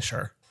Kershawn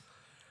Fisher.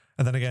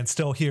 And then again,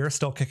 still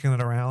kicking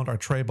it around are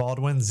Trey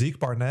Baldwin, Zeke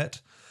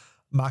Barnett,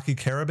 Maki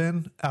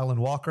Karabin,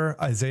 Alan Walker,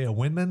 Isaiah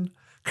Winman,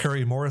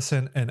 Curry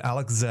Morrison, and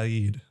Alex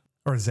Zaid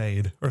or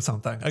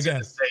something.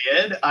 Again,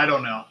 Zaid? I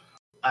don't know.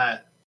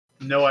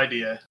 No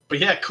idea. But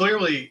yeah,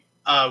 clearly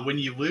when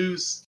you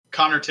lose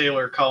Connor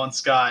Taylor, Colin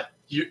Scott,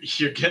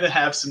 you're going to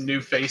have some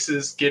new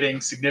faces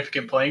getting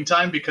significant playing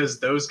time because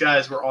those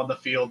guys were on the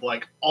field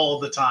like all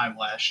the time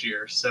last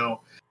year.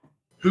 So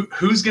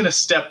who's going to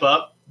step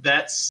up?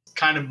 That's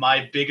kind of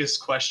my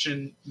biggest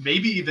question.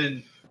 Maybe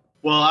even,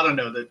 I don't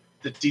know.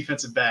 The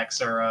defensive backs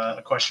are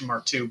a question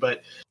mark too.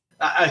 But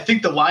I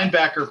think the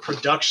linebacker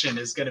production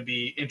is going to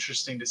be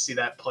interesting to see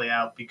that play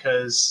out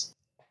because,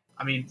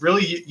 I mean,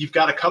 really, you've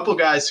got a couple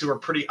guys who are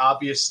pretty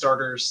obvious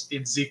starters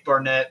in Zeke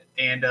Barnett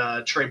and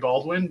Trey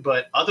Baldwin.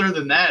 But other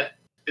than that,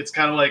 it's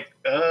kind of like,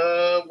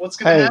 what's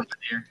going to happen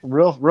here?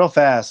 Real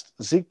fast,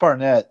 Zeke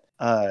Barnett.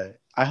 I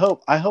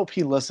hope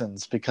he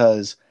listens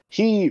because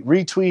he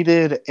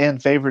retweeted and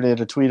favorited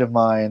a tweet of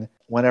mine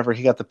whenever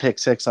he got the pick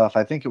six off.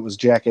 I think it was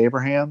Jack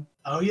Abraham.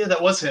 Oh yeah, that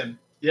was him.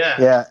 Yeah.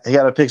 Yeah, he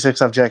got a pick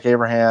six off Jack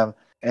Abraham,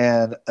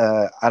 and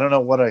I don't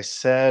know what I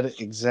said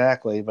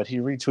exactly, but he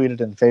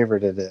retweeted and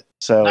favorited it.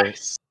 So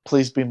nice.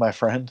 Please be my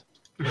friend.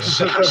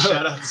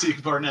 Shout out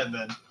Zeke Barnett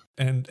then.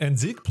 And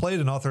Zeke played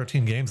in all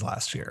 13 games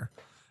last year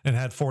and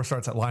had 4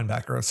 starts at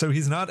linebacker. So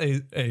he's not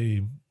a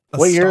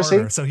what starter. Year is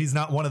he? So he's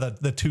not one of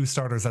the 2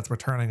 starters that's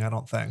returning, I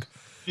don't think.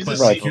 He's a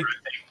senior, I think.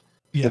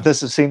 Yeah. If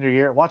this is senior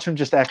year, watch him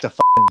just act a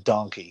fucking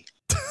donkey.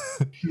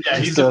 Yeah,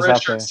 he's a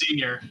redshirt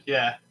senior.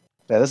 Yeah.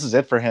 Yeah, this is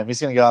it for him. He's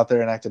going to go out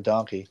there and act a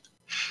donkey.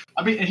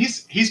 I mean, and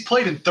he's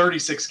played in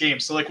 36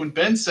 games. So, like, when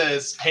Ben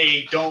says,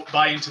 hey, don't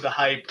buy into the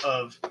hype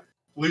of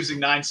losing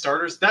 9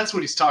 starters, that's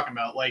what he's talking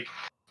about. Like,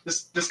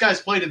 this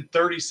guy's played in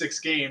 36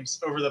 games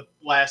over the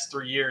last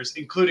 3 years,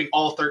 including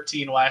all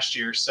 13 last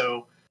year.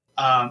 So,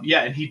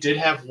 and he did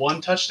have 1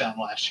 touchdown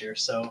last year.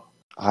 So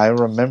I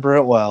remember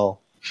it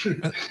well.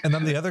 And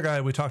then the other guy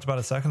we talked about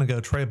a second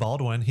ago, Trey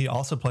Baldwin, he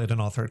also played in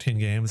all 13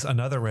 games,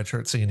 another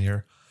redshirt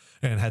senior,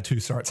 and had 2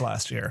 starts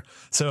last year.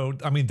 So,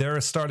 I mean, there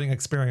is starting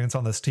experience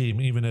on this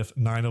team, even if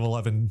 9 of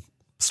 11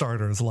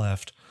 starters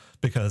left,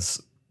 because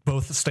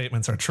both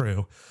statements are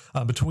true.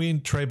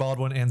 Between Trey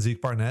Baldwin and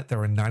Zeke Barnett, there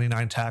were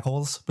 99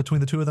 tackles between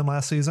the 2 of them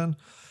last season.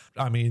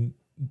 I mean,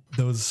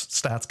 those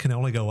stats can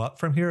only go up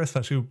from here,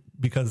 especially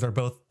because they're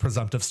both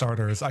presumptive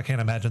starters. I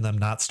can't imagine them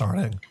not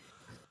starting.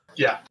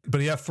 Yeah.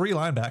 But you have 3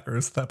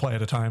 linebackers that play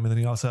at a time, and then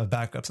you also have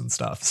backups and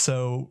stuff.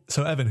 So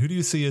Evan, who do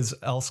you see as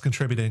else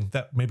contributing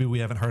that maybe we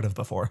haven't heard of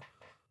before?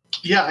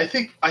 Yeah, I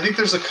think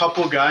there's a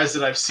couple guys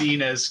that I've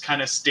seen as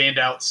kind of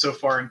standouts so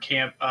far in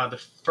camp.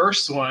 The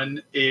first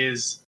one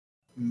is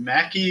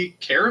Maki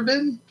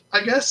Karabin,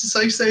 I guess is how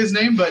you say his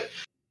name, but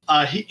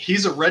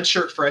he's a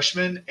redshirt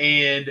freshman,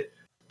 and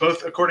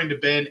both according to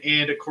Ben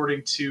and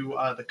according to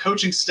the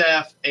coaching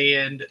staff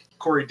and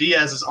Corey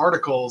Diaz's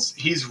articles,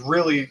 he's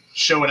really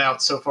showing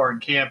out so far in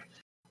camp.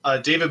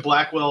 David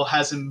Blackwell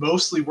has him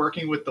mostly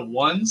working with the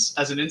ones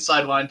as an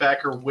inside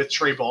linebacker with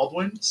Trey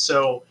Baldwin.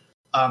 So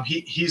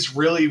he's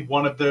really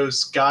one of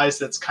those guys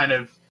that's kind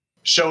of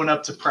showing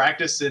up to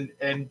practice and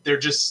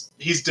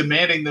he's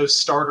demanding those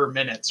starter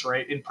minutes,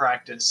 right, in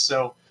practice.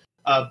 So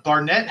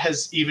Barnett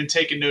has even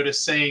taken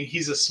notice, saying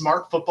he's a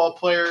smart football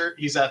player.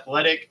 He's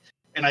athletic.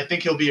 And I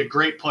think he'll be a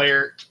great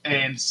player,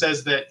 and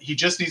says that he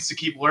just needs to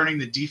keep learning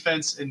the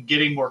defense and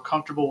getting more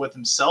comfortable with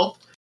himself.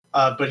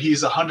 But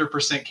he's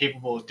 100%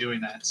 capable of doing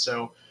that.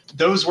 So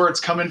those words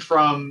coming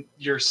from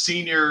your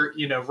senior,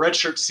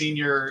 redshirt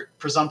senior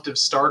presumptive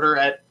starter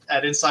at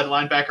inside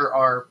linebacker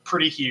are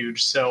pretty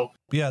huge. So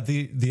yeah,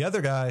 the other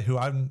guy who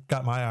I've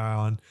got my eye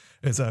on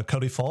is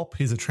Cody Fulp.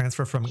 He's a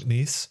transfer from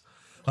McNeese.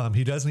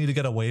 He does need to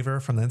get a waiver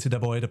from the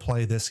NCAA to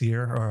play this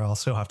year, or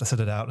else he'll have to sit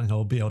it out and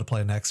he'll be able to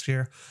play next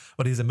year.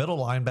 But he's a middle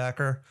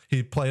linebacker.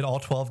 He played all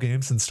 12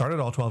 games and started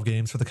all 12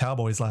 games for the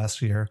Cowboys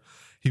last year.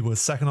 He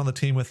was second on the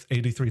team with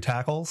 83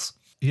 tackles.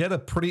 He had a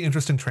pretty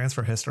interesting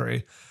transfer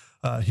history.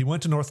 He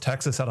went to North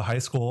Texas out of high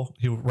school.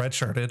 He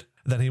redshirted.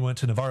 Then he went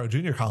to Navarro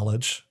Junior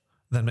College,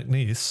 then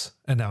McNeese,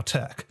 and now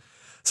Tech.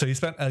 So he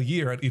spent a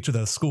year at each of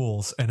those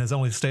schools and has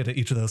only stayed at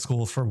each of those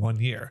schools for 1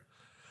 year.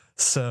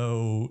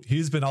 So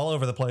he's been all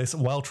over the place.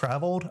 Well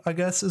traveled, I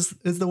guess, is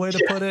the way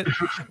to put it.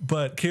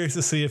 But curious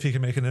to see if he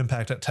can make an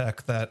impact at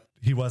Tech that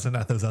he wasn't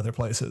at those other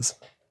places.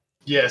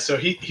 Yeah, so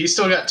he's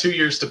still got 2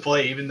 years to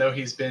play, even though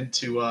he's been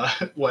to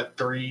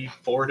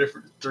four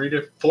different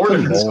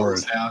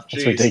schools now. Jeez.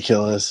 It's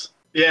ridiculous.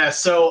 Yeah,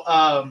 so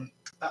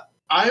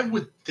I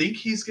would think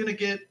he's going to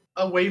get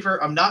a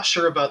waiver. I'm not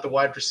sure about the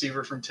wide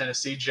receiver from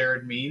Tennessee,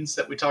 Jared Means,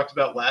 that we talked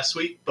about last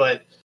week,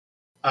 but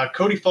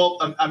Cody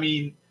Fault, I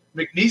mean,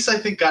 McNeese, I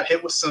think, got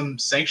hit with some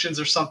sanctions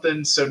or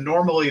something. So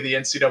normally the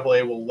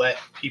NCAA will let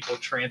people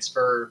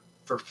transfer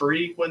for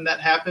free when that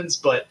happens,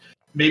 but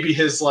maybe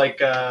his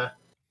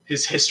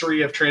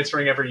history of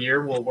transferring every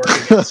year will work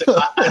against it.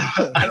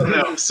 I don't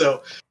know.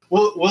 So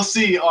we'll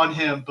see on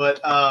him, but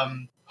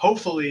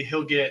hopefully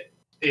he'll get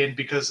in,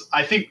 because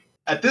I think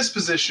at this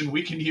position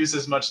we can use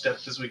as much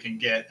depth as we can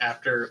get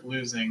after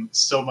losing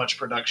so much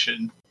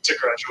production to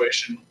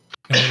graduation.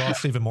 And we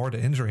lost even more to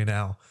injury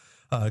now.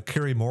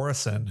 Kerry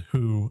Morrison,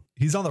 who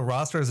he's on the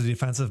roster as a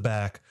defensive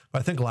back.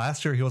 I think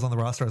last year he was on the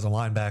roster as a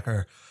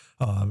linebacker,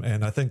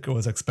 and I think it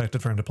was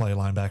expected for him to play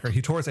linebacker.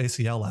 He tore his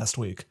ACL last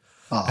week.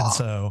 And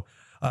so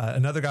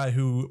another guy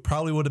who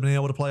probably would have been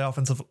able to play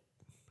offensive.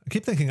 I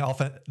keep thinking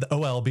the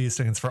OLB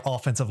stands for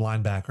offensive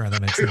linebacker, and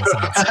that makes no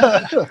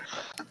sense.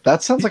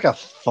 That sounds like a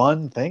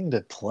fun thing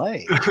to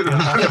play. Offensive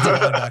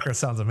linebacker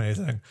sounds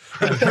amazing.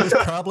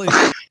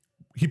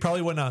 He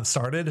probably wouldn't have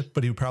started,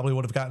 but he probably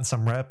would have gotten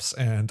some reps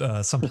and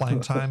some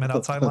playing time at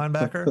outside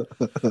linebacker.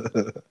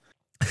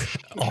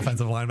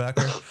 Offensive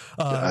linebacker.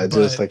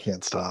 I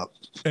can't stop.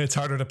 It's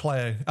harder to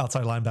play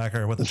outside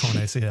linebacker with a torn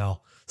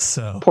ACL.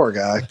 So poor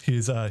guy.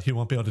 He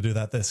won't be able to do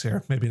that this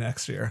year, maybe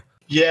next year.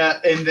 Yeah,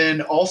 and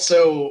then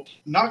also,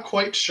 not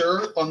quite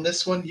sure on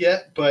this one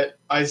yet, but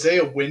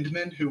Isaiah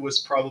Windman, who was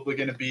probably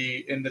going to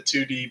be in the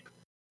 2 deep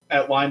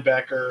at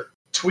linebacker,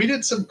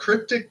 tweeted some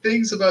cryptic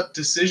things about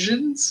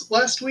decisions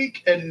last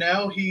week, and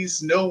now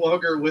he's no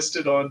longer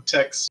listed on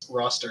Tech's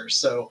roster.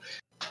 So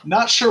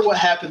not sure what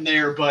happened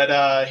there,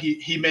 but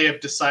he may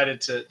have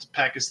decided to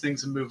pack his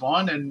things and move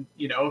on. And,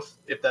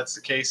 if that's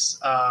the case,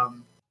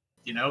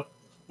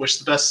 wish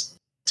the best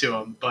to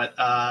him. But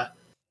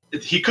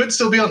he could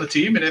still be on the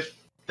team, and if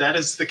that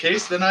is the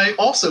case, then I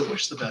also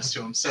wish the best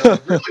to him. So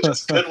really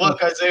just good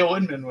luck, Isaiah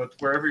Windman, with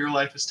wherever your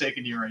life is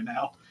taking you right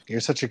now.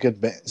 You're such a good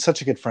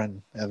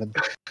friend, Evan.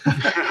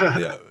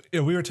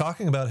 Yeah, we were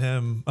talking about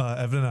him.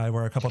 Evan and I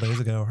were a couple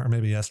days ago, or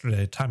maybe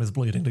yesterday. Time is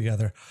bleeding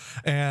together,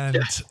 and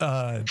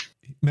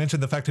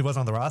mentioned the fact he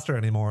wasn't on the roster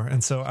anymore.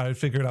 And so I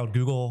figured I would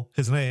Google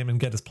his name and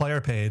get his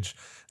player page.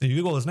 And you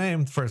Google his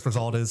name, first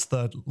result is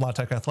the La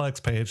Tech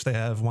Athletics page. They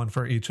have one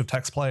for each of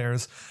Tech's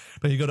players,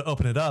 but you go to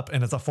open it up,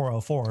 and it's a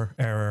 404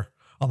 error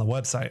on the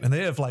website. And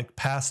they have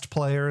past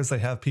players. They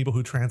have people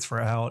who transfer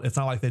out. It's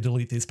not like they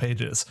delete these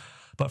pages,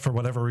 but for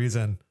whatever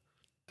reason,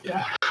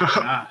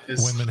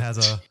 Windman has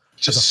a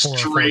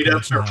straight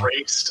up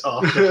erased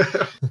off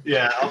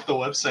the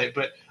website.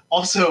 But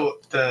also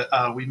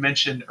we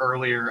mentioned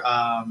earlier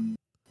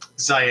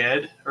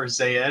Zayed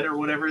or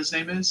whatever his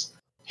name is.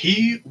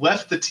 He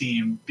left the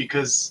team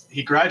because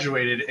he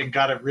graduated and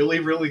got a really,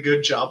 really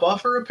good job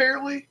offer,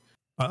 apparently.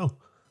 Oh.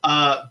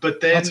 But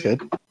then that's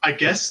good. I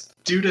guess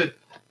due to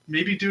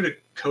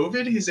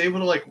COVID, he's able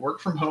to work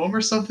from home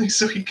or something,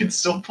 so he can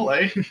still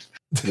play.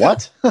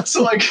 What?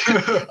 So I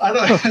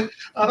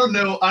don't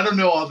know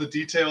all the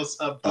details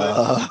of,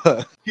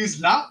 but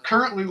he's not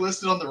currently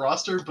listed on the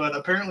roster, but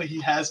apparently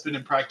he has been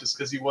in practice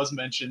because he was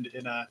mentioned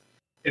in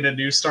a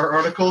News Star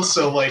article.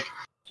 So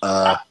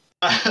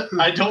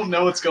I don't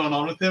know what's going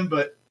on with him,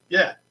 but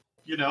yeah,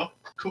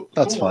 cool.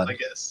 That's cool, fun. I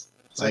guess.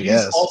 So I he's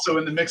guess. also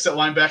in the mix at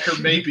linebacker,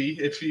 maybe,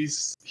 if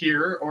he's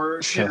here,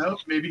 or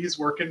maybe he's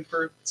working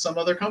for some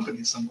other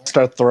company somewhere.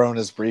 Start throwing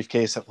his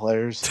briefcase at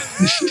players.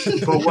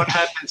 But what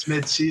happens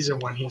mid-season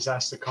when he's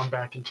asked to come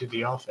back into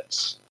the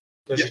office?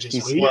 Does he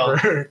just leave?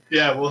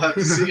 Yeah, we'll have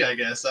to see, I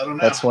guess. I don't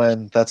know. That's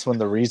when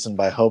The Reason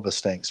by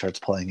Hobostank starts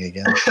playing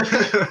again.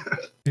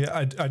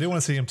 Yeah, I do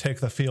want to see him take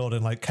the field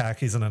in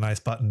khakis and a nice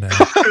button down.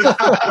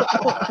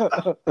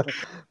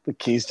 The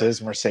keys to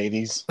his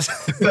Mercedes.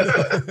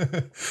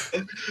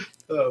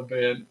 Oh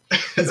man,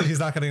 he's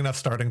not getting enough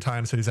starting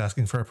time, so he's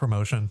asking for a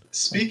promotion.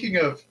 Speaking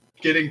of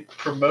getting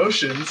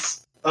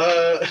promotions,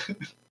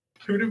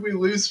 who did we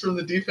lose from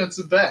the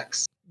defensive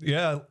backs?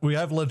 Yeah, we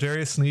have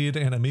L'Jarius Sneed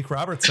and Amik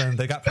Robertson.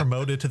 They got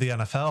promoted to the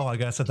NFL. I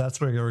guess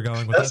that's where you were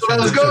going with that. That's what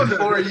I was going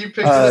for. You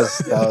picked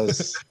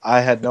it. I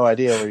had no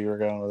idea where you were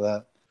going with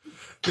that.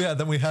 Yeah,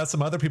 then we had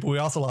some other people we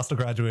also lost to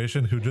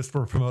graduation who just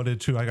were promoted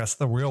to, I guess,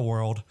 the real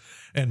world.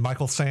 And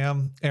Michael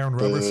Sam, Aaron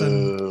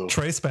Roberson,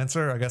 Trey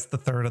Spencer, I guess the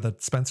third of the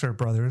Spencer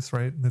brothers,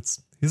 right?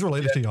 He's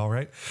related to y'all,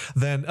 right?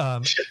 Then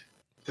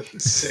the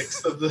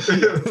sixth of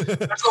the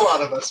that's a lot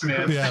of us,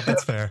 man. Yeah,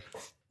 that's fair.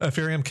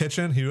 Ephraim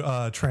Kitchen, who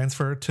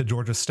transferred to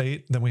Georgia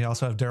State. Then we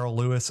also have Daryl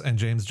Lewis and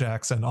James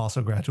Jackson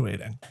also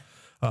graduating.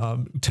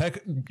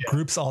 Tech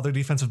groups all their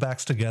defensive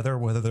backs together,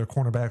 whether they're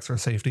cornerbacks or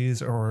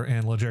safeties, or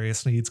in L'Jarius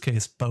Sneed's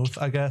case, both,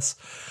 I guess.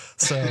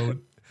 So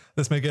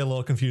this may get a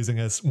little confusing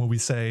as when we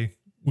say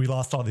we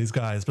lost all these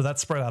guys, but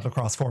that's spread out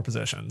across 4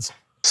 positions.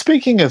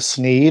 Speaking of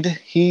Sneed,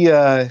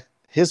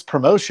 his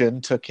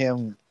promotion took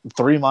him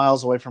 3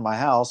 miles away from my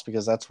house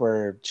because that's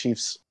where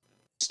Chiefs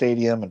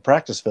Stadium and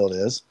practice field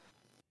is.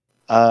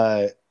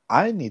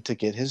 I need to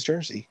get his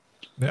jersey.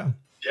 Yeah.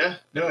 Yeah,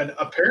 no, and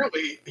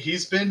apparently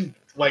he's been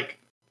like,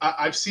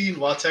 I've seen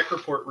La Tech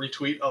Report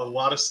retweet a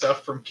lot of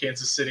stuff from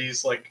Kansas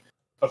City's like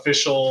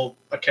official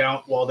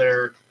account while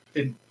they're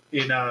in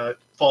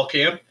fall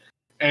camp,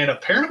 and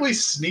apparently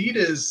Sneed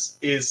is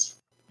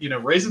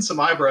raising some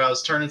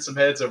eyebrows, turning some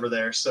heads over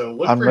there. So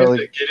look for him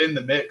to get in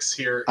the mix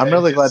here. I'm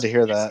really glad to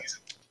hear that.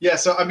 Season. Yeah,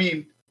 so I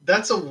mean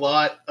that's a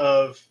lot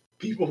of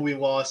people we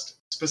lost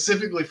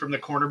specifically from the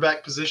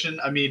cornerback position.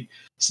 I mean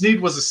Sneed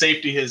was a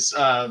safety his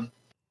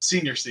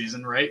senior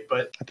season, right?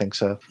 But I think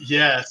so.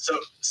 Yeah,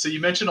 so you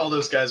mentioned all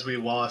those guys we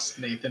lost,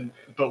 Nathan,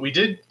 but we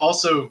did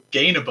also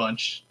gain a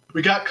bunch.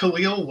 We got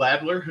Khalil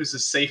Ladler, who's a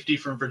safety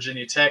from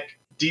Virginia Tech.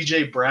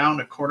 DJ Brown,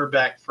 a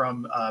cornerback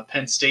from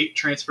Penn State,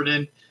 transferred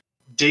in.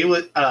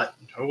 Dallas,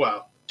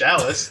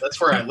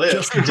 that's where I live.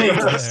 Just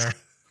Dallas.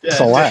 It's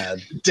a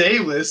lad.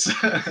 Dallas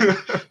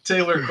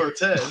Taylor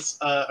Cortez,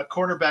 a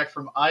cornerback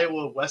from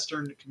Iowa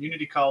Western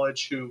Community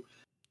College, who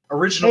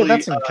originally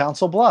that's in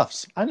Council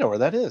Bluffs. I know where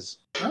that is.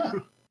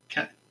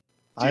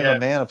 I'm a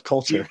man of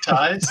culture. Deep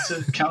ties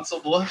to Council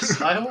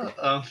Bluffs,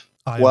 Iowa.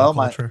 Well,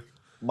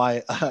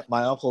 my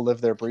uncle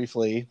lived there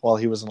briefly while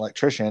he was an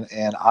electrician,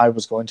 and I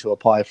was going to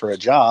apply for a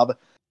job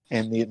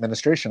in the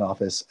administration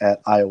office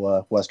at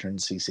Iowa Western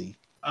CC.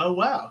 Oh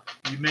wow!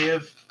 You may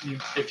have,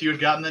 if you had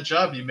gotten that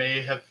job, you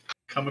may have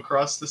come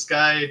across this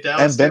guy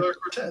Dallas Taylor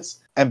Cortez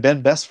and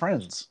been best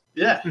friends.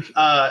 Yeah.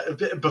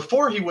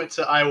 Before he went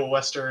to Iowa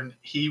Western,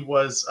 he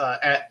was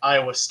at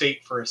Iowa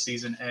State for a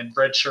season and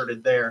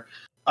redshirted there.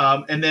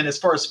 And then as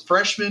far as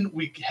freshmen,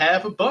 we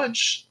have a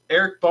bunch.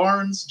 Eric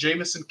Barnes,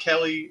 Jamison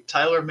Kelly,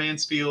 Tyler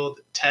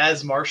Mansfield,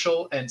 Taz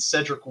Marshall, and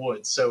Cedric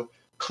Woods. So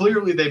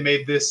clearly they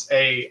made this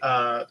they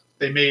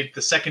made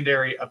the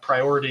secondary a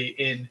priority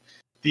in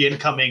the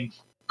incoming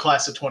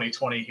class of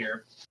 2020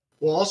 here.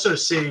 We're also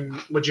seeing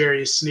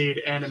L'Jarius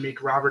Sneed and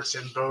Amik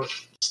Robertson, both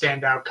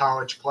standout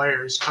college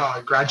players,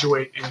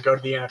 graduate and go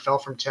to the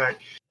NFL from Tech.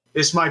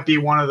 This might be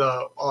one of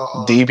the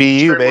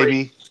DBU,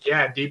 baby.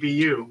 Yeah,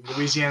 DBU,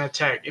 Louisiana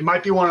Tech. It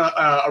might be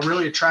a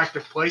really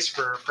attractive place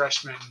for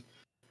freshmen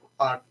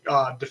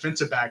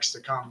defensive backs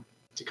to come.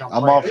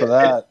 I'm all for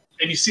that.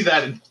 And you see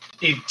that in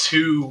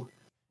 2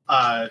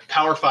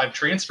 Power 5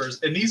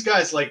 transfers, and these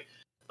guys like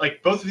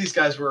both of these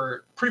guys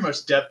were pretty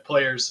much depth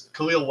players.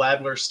 Khalil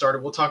Ladler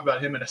started. We'll talk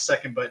about him in a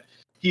second, but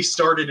he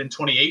started in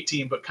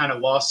 2018, but kind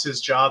of lost his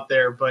job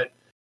there. But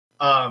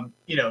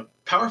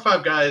Power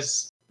 5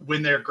 guys,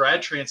 when they're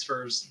grad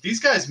transfers, these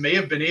guys may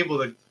have been able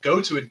to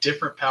go to a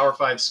different Power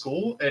 5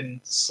 school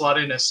and slot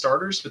in as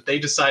starters, but they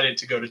decided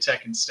to go to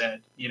Tech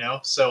instead.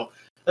 So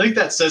I think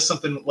that says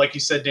something, like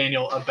you said,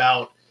 Daniel,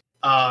 about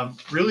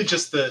really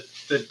just the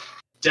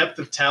depth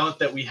of talent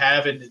that we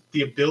have and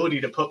the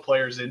ability to put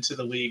players into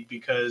the league,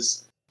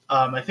 because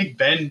I think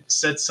Ben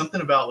said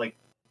something about like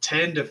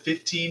 10 to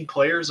 15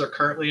 players are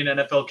currently in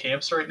NFL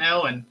camps right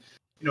now. And,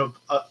 a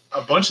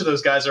bunch of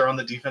those guys are on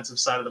the defensive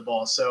side of the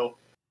ball. So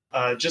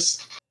I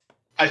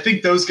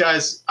think those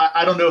guys,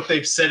 I don't know if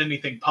they've said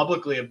anything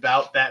publicly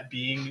about that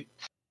being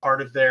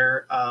part of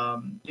their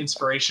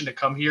inspiration to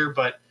come here,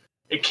 but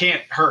it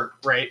can't hurt,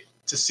 right,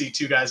 to see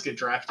 2 guys get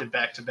drafted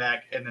back to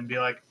back and then be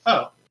like,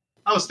 oh,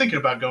 I was thinking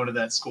about going to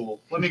that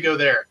school. Let me go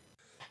there.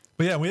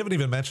 But yeah, we haven't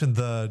even mentioned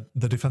the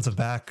defensive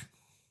back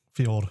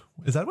field.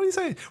 Is that what you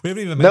say? We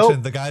haven't even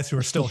mentioned the guys who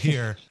are still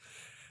here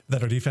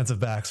that are defensive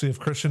backs. We have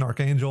Christian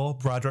Archangel,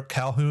 Broderick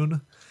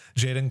Calhoun,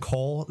 Jaden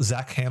Cole,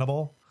 Zach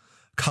Hannibal,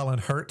 Colin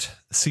Hurt,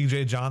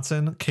 CJ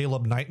Johnson,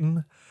 Caleb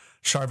Knighton,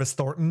 Charvis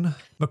Thornton,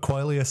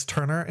 McCoylius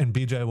Turner, and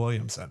BJ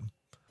Williamson.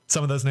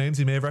 Some of those names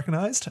you may have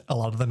recognized. A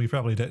lot of them you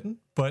probably didn't,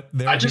 but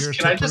they're here to prove themselves.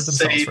 Can I just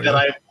say that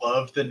I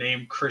love the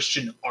name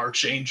Christian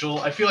Archangel?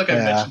 I feel like I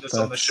mentioned this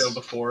on the show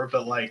before,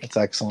 but it's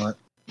excellent.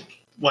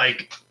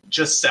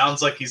 Just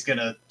sounds like he's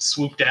gonna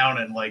swoop down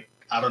and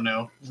I don't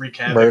know,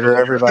 murder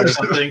everybody or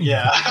something.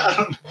 Yeah,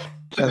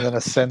 and then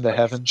ascend to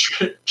heaven,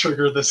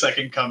 trigger the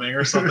second coming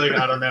or something.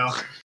 I don't know.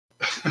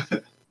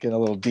 Get a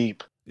little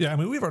deep. Yeah, I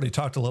mean, we've already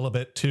talked a little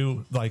bit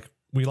too.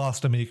 We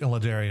lost Amik and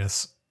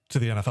L'Jarius to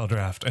the NFL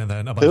draft, and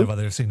then a bunch of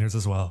other seniors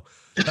as well.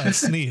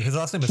 Sneed, his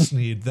last name is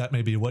Sneed. That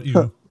may be what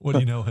you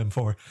know him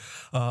for.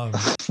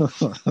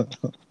 But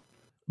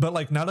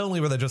not only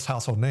were they just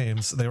household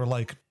names, they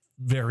were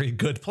very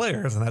good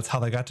players, and that's how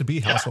they got to be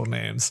household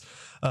names.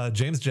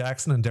 James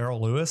Jackson and Daryl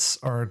Lewis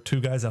are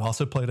 2 guys that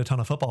also played a ton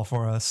of football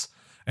for us,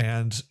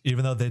 and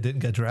even though they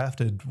didn't get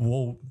drafted,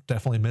 we'll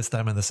definitely miss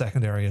them in the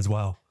secondary as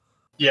well.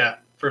 Yeah,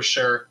 for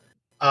sure.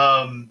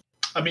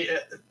 I mean,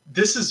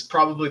 this is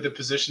probably the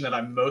position that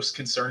I'm most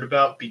concerned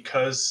about,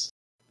 because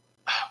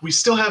we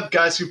still have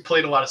guys who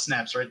played a lot of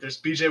snaps, right? There's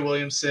BJ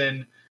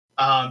Williamson,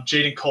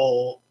 Jaden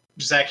Cole,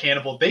 Zach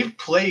Hannibal. They've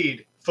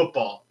played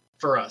football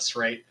for us,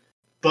 right?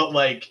 But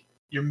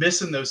you're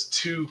missing those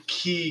 2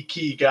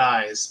 key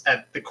guys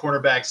at the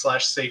cornerback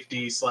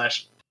 /safety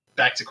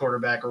back to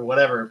quarterback or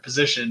whatever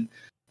position.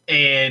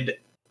 And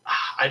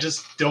I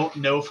just don't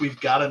know if we've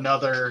got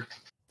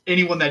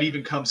anyone that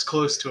even comes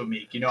close to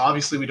Amik.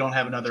 Obviously we don't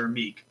have another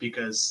Amik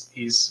because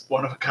he's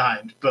one of a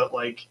kind, but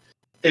like,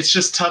 it's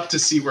just tough to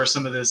see where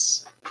some of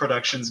this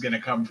production's going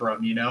to come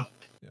from, Yeah.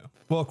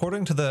 Well,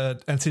 according to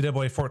the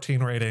NCAA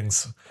 14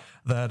 ratings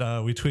that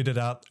we tweeted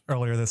out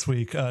earlier this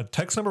week,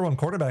 Tech's number one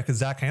quarterback is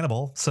Zach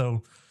Hannibal.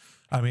 So,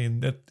 I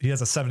mean, he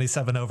has a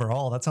 77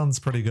 overall. That sounds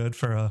pretty good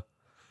for a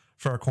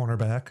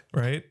cornerback,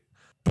 right?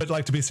 But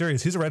like, to be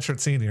serious, he's a redshirt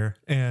senior,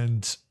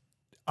 and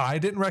I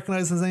didn't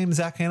recognize his name,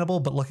 Zach Hannibal,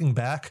 but looking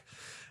back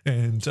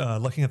and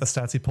looking at the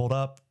stats he pulled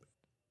up,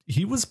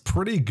 he was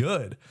pretty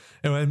good.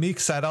 And when Meek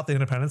sat out the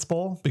Independence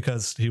Bowl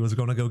because he was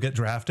going to go get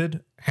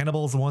drafted,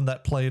 Hannibal is the one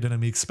that played in a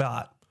Meek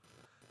spot.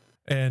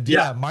 And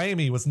yeah,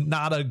 Miami was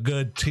not a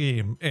good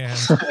team. And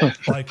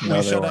like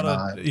we shut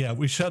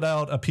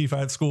out a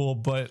P5 school,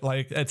 but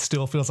like it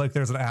still feels like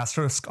there's an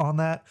asterisk on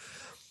that.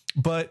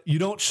 But you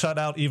don't shut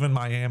out even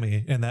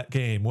Miami in that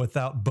game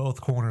without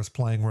both corners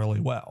playing really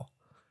well.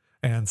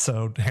 And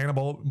so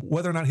Hannibal,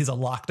 whether or not he's a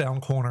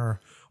lockdown corner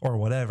or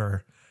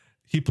whatever,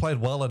 he played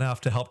well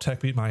enough to help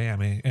Tech beat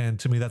Miami. And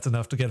to me, that's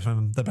enough to give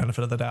him the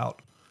benefit of the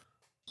doubt.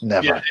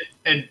 Never. Yeah,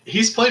 and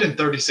he's played in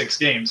 36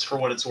 games for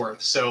what it's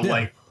worth. So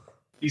like,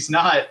 he's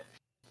not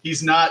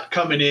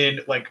coming in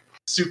like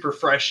super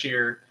fresh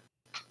here.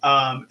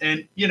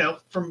 And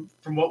from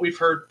what we've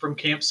heard from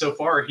camp so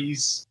far,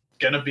 he's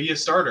going to be a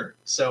starter.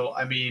 So,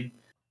 I mean,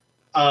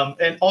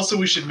 and also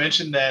we should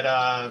mention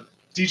that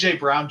DJ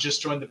Brown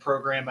just joined the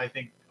program, I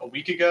think a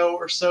week ago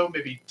or so,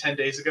 maybe 10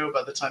 days ago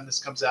by the time this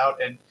comes out.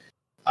 And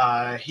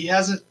he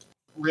hasn't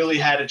really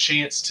had a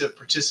chance to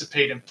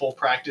participate in full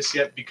practice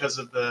yet because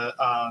of the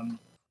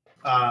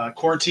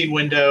quarantine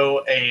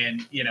window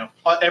and,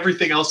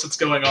 everything else that's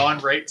going on.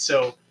 Right.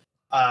 So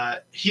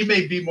he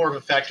may be more of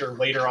a factor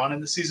later on in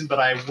the season, but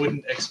I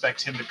wouldn't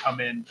expect him to come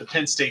in, the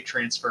Penn State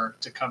transfer,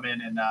 to come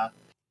in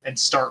and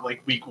start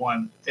like week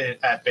one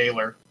at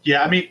Baylor.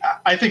 Yeah. I mean,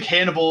 I think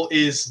Hannibal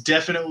is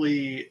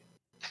definitely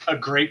a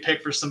great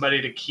pick for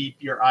somebody to keep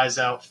your eyes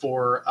out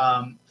for.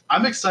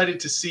 I'm excited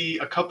to see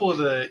a couple of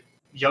the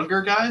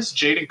younger guys,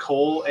 Jaden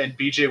Cole and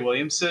BJ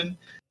Williamson,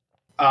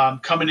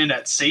 coming in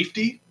at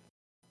safety.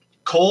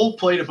 Cole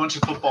played a bunch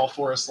of football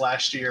for us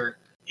last year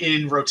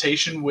in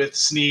rotation with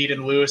Snead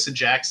and Lewis and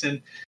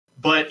Jackson,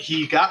 but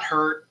he got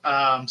hurt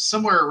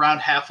somewhere around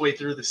halfway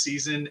through the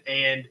season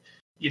and,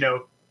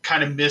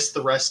 kind of missed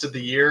the rest of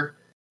the year.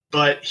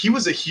 But he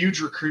was a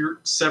huge recruit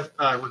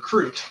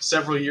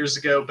several years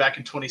ago, back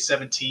in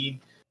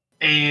 2017.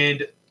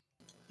 And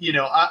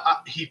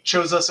he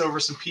chose us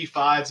over some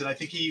P5s, and I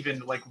think he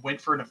even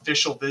went for an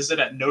official visit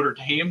at Notre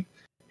Dame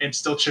and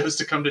still chose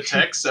to come to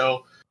Tech.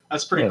 So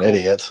that's pretty cool.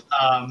 Idiot.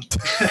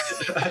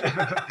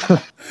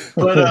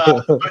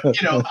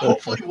 But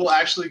hopefully we'll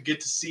actually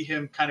get to see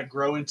him kind of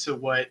grow into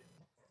what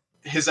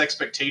his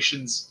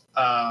expectations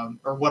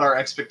or what our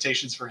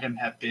expectations for him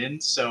have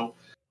been. So,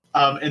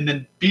 and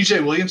then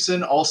BJ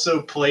Williamson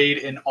also played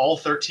in all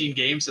 13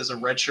 games as a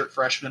redshirt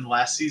freshman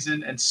last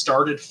season and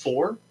started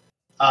 4.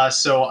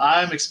 So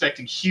I'm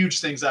expecting huge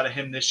things out of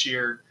him this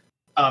year,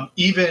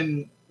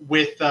 even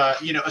with,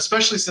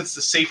 especially since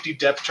the safety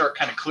depth chart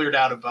kind of cleared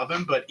out above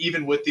him. But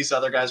even with these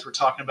other guys we're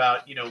talking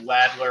about,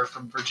 Ladler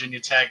from Virginia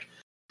Tech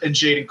and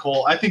Jaden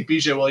Cole, I think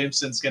BJ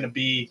Williamson's going to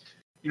be,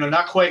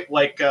 not quite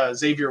like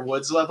Xavier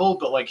Woods level,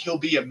 but he'll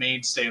be a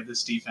mainstay of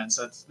this defense.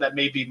 That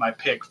may be my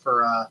pick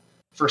for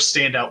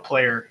standout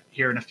player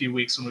here in a few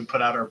weeks when we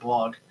put out our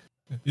blog.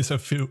 You say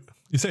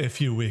a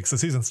few weeks. The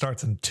season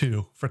starts in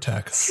 2 for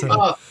Tech. So.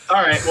 Oh,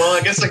 all right. Well,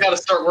 I guess I got to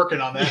start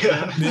working on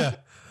that. Yeah.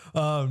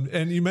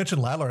 And you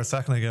mentioned Ladler a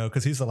second ago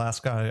because he's the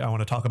last guy I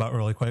want to talk about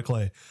really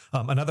quickly.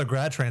 Another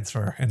grad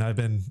transfer, and I've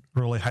been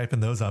really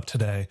hyping those up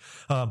today.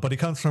 But he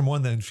comes from one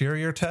of the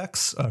inferior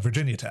Techs,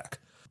 Virginia Tech.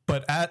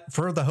 But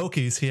for the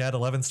Hokies, he had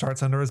 11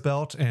 starts under his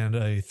belt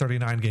and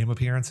 39 game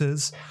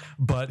appearances.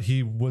 But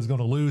he was going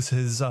to lose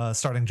his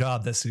starting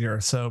job this year,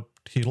 so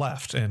he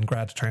left and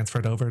grad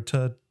transferred over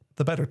to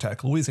the better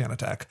Tech, Louisiana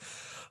Tech.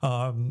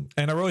 And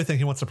I really think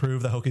he wants to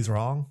prove the Hokies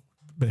wrong.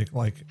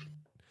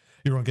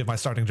 You won't give my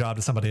starting job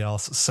to somebody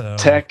else. So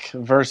Tech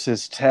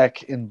versus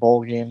Tech in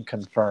bowl game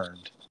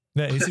confirmed.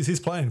 Yeah, ACC's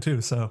playing too.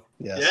 So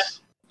yes,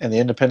 yeah. In the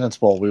Independence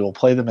Bowl, we will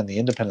play them in the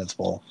Independence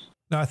Bowl.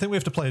 No, I think we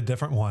have to play a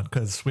different one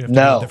because we have to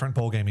do a different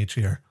bowl game each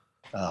year.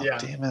 Oh, yeah.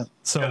 Damn it!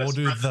 So we'll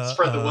do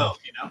spread the wealth.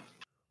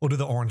 We'll do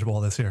the Orange Bowl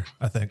this year,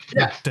 I think.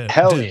 Yeah.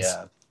 Hell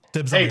yeah.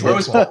 Dibs hey, on the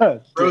Rose Bowl.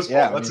 Rose Bowl.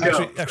 Yeah, Let's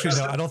go. Actually,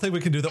 no. I don't think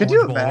we can do the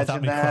Orange Bowl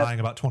without me crying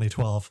about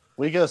 2012.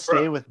 We go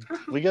stay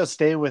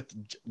with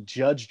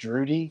Judge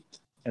Drudy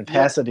in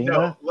Pasadena.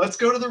 No, let's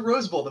go to the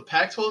Rose Bowl. The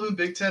Pac-12 and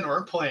Big Ten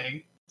aren't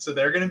playing, so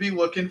they're going to be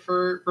looking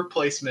for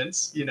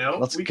replacements.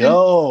 Let's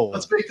go.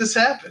 Let's make this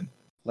happen.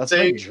 Let's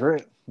make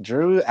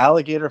Drew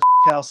Alligator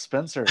House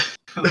Spencer.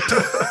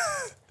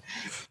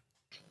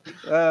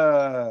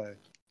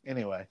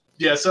 Anyway.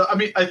 Yeah. So I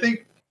mean, I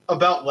think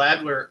about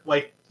Ladler,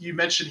 like you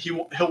mentioned,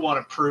 he'll want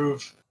to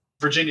prove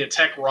Virginia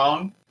Tech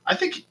wrong. I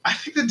think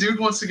the dude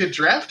wants to get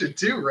drafted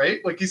too,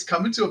 right? Like he's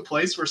coming to a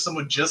place where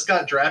someone just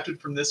got drafted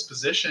from this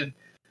position.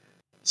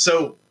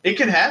 So it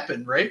can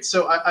happen, right?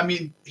 So I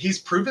mean, he's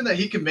proven that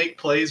he can make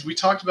plays. We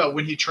talked about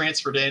when he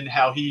transferred in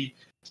how he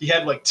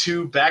had like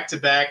 2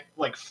 back-to-back,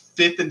 like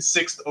 5th and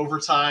 6th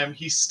overtime.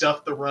 He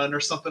stuffed the run or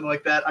something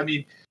like that. I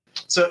mean,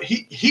 so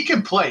he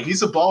can play.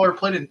 He's a baller,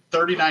 played in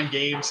 39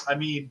 games. I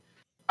mean,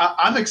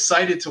 I'm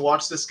excited to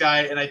watch this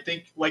guy, and I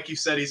think, like you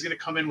said, he's going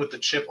to come in with a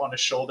chip on his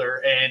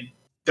shoulder, and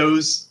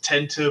those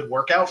tend to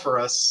work out for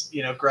us,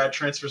 you know, grad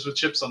transfers with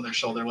chips on their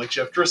shoulder, like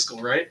Jeff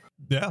Driscoll, right?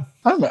 Yeah.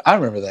 I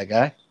remember that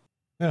guy.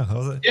 Yeah.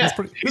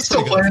 He's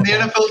still playing in the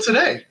NFL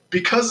today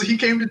because he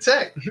came to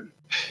Tech.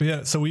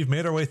 Yeah, so we've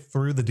made our way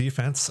through the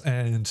defense,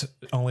 and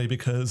only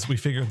because we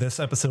figured this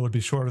episode would be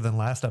shorter than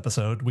last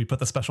episode, we put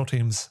the special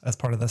teams as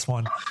part of this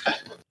one.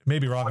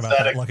 Maybe wrong about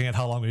that, looking at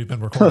how long we've been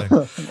recording.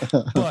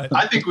 But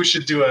I think we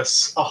should do a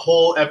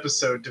whole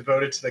episode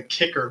devoted to the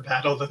kicker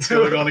battle that's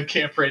going on in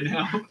camp right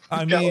now.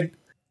 I mean,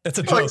 it's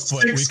a joke, like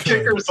but we 6 could.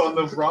 kickers on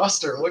the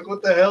roster. Like,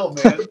 what the hell,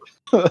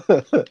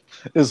 man?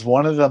 Is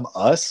one of them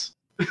us?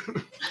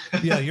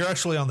 Yeah, you're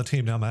actually on the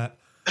team now, Matt.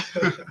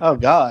 Oh,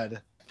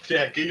 God.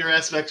 Yeah, get your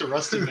ass back to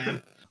Rusty,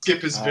 man.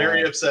 Skip is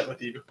very upset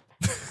with you.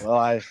 Well,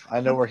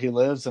 I know where he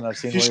lives, and I've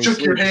seen He where he shook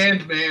your sleeps.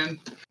 hand, man.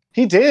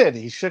 He did.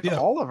 He shook Yeah.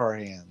 all of our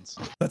hands.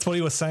 That's what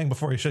he was saying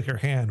before he shook your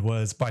hand,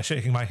 was by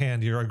shaking my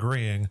hand, you're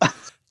agreeing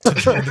to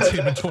join the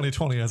team in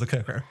 2020 as a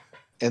kicker.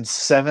 In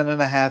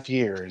 7.5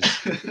 years,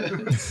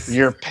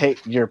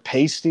 your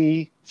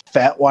pasty,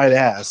 fat white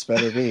ass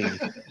better be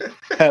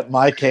at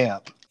my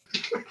camp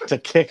to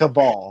kick a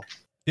ball.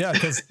 Yeah,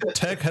 because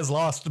Tech has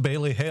lost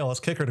Bailey Hale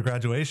as kicker to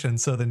graduation,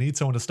 so they need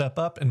someone to step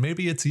up, and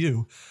maybe it's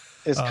you.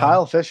 Is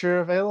Kyle Fisher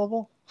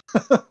available?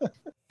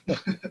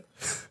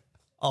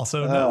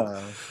 Also,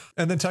 no.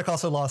 And then Tech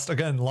also lost,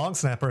 again, long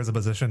snapper as a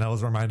position. I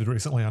was reminded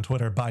recently on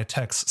Twitter by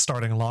Tech's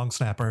starting long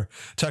snapper.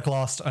 Tech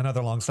lost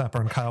another long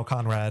snapper in Kyle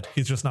Conrad.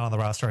 He's just not on the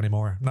roster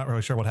anymore. Not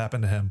really sure what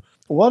happened to him.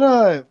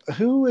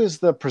 Who is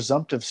the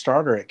presumptive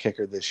starter at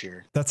kicker this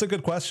year? That's a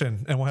good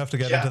question, and we'll have to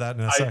get into that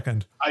in a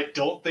second. I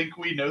don't think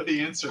we know the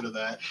answer to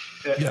that.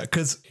 Yeah,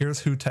 because here's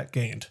who Tech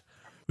gained.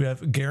 We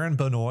have Garen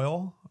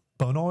Boniol.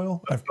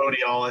 Bonial,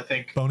 I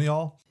think.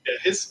 Bonial?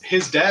 Yeah,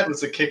 his dad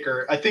was a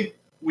kicker. I think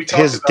we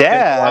talked His about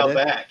dad, that a while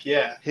back.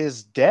 Yeah.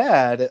 His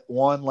dad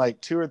won like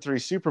 2 or 3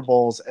 Super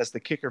Bowls as the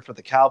kicker for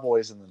the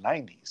Cowboys in the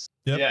 90s.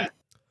 Yep. Yeah.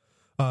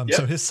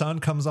 So his son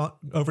comes on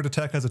over to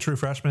Tech as a true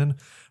freshman.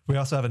 We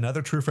also have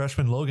another true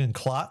freshman, Logan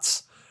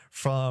Klotz,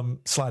 from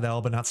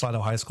Slidell, but not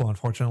Slidell High School,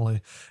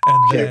 unfortunately.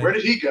 And then Where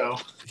did he go?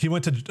 he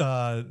went to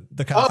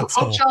the Catholic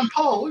school. Oh, John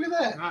Paul. Look at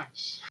that.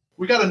 Nice.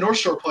 We got a North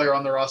Shore player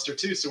on the roster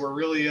too, so we're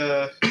really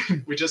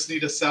we just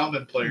need a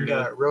Salmon player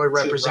to really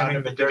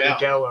representing the Dirty out.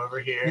 Gal over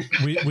here.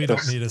 We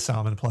don't need a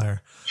Salmon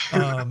player.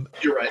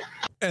 You're right.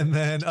 And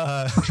then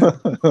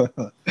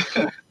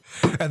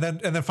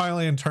and then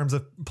finally, in terms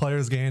of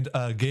players gained,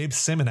 Gabe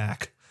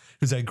Simonak,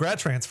 who's a grad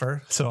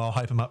transfer, so I'll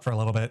hype him up for a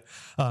little bit.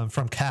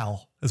 From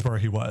Cal is where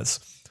he was.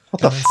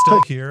 And then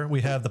still here,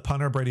 we have the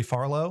punter Brady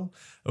Farlow,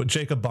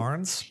 Jacob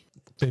Barnes,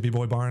 Baby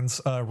Boy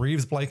Barnes,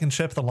 Reeves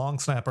Blankenship, the long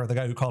snapper, the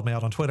guy who called me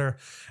out on Twitter,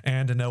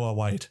 and Noah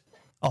White.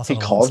 Also, he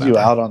called you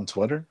out on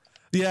Twitter?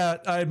 Yeah,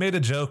 I made a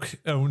joke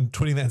when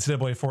tweeting the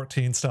NCAA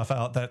 14 stuff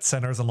out that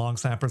centers and long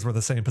snappers were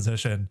the same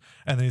position.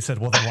 And then he said,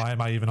 well, then why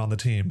am I even on the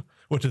team?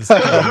 Which is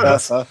damn.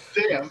 Well,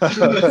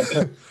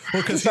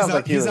 because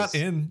he's not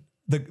in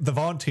the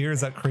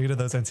volunteers that created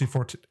those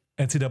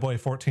NCAA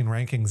 14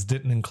 rankings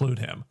didn't include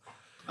him.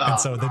 And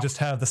so they just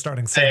have the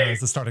starting center as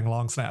the starting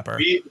long snapper.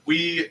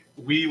 We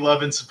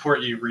love and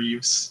support you,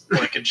 Reeves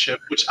Blankenship,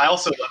 which I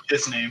also love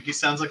his name. He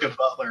sounds like a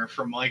butler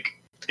from like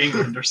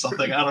England or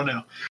something. I don't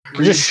know.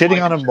 You're just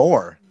shitting on him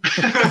more.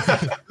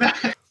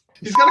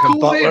 He's got a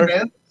cool name,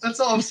 man. That's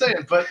all I'm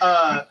saying. But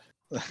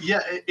yeah,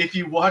 if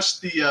you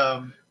watch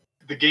the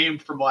game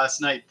from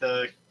last night,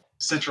 the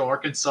Central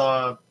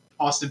Arkansas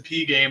Austin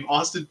Peay game,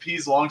 Austin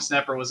Peay's long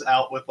snapper was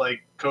out with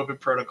like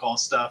COVID protocol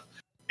stuff.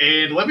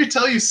 And let me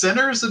tell you,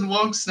 centers and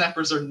long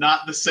snappers are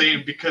not the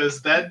same,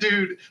 because that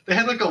dude, they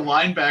had like a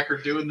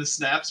linebacker doing the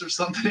snaps or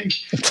something,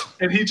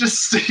 and he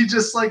just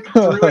like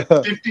threw it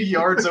 50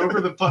 yards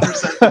over the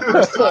punter's head the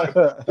first time.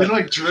 They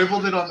like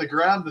dribbled it on the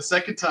ground the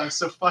second time.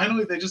 So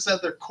finally they just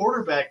had their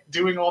quarterback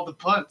doing all the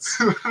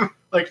punts,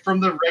 like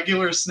from the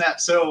regular snap.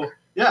 So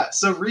yeah,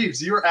 so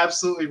Reeves, you're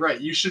absolutely right.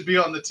 You should be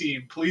on the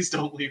team. Please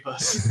don't leave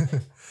us.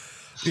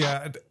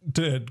 Yeah,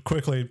 to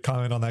quickly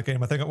comment on that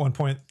game, I think at one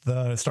point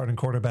the starting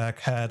quarterback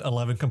had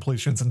 11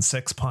 completions and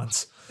 6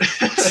 punts.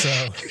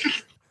 So,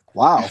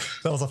 wow,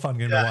 that was a fun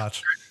game to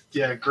watch.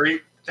 Yeah,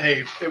 great.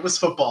 Hey, it was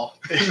football.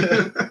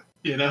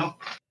 You know,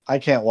 I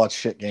can't watch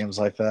shit games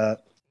like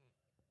that.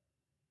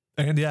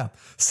 And yeah,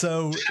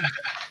 so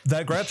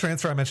that grad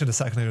transfer I mentioned a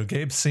second ago,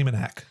 Gabe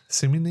Simonak.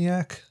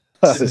 Semeniak.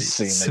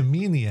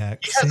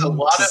 He has a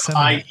lot of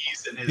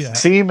IEs in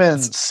his name.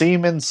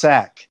 Semen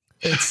sack.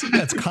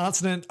 It's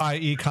consonant,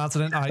 i.e.,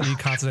 consonant, i.e.,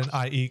 consonant,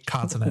 i.e.,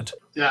 consonant.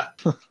 Yeah.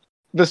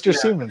 Mr.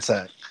 Semen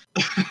sack.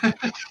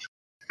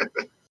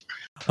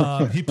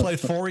 He played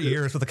 4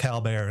 years with the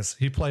Cal Bears.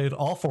 He played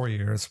all 4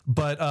 years.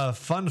 But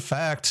fun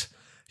fact,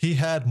 he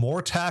had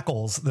more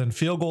tackles than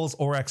field goals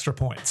or extra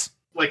points.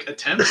 Like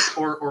attempts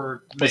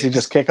or Was he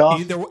just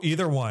kickoff?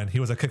 Either one. He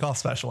was a kickoff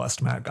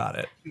specialist. Matt got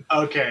it.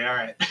 Okay, all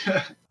right.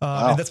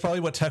 Wow. And that's probably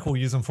what Tech will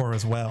use him for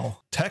as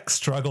well. Tech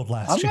struggled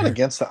last I'm year. not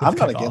against that. with I'm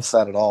not kickoffs. against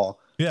that at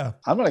all. Yeah.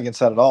 I'm not against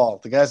that at all.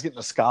 The guy's getting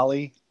a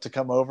Scully to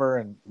come over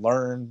and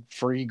learn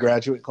free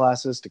graduate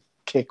classes to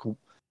kick 4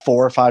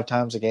 or 5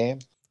 times a game.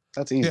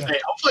 That's easy. Yeah. Hey,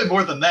 I'll play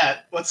more than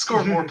that. Let's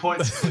score more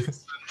points,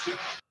 please.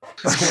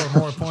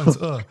 Score more points.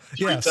 Yeah.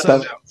 Three So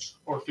touchdowns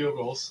or field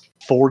goals.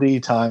 40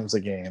 times a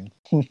game.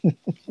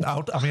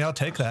 I'll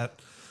take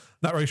that.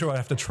 Not really sure I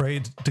have to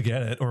trade to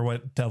get it or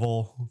what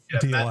devil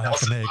deal Matt I have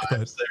to Nelson make, but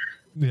vibes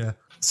there. yeah.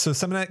 So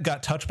Simonet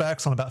got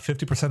touchbacks on about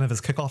 50% of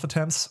his kickoff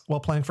attempts while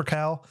playing for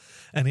Cal,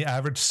 and he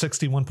averaged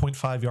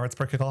 61.5 yards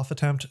per kickoff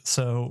attempt.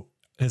 So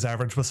his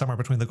average was somewhere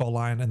between the goal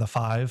line and the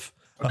 5.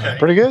 Okay.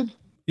 Pretty good.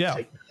 Yeah.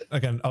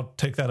 Again, I'll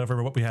take that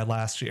over what we had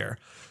last year.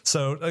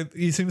 So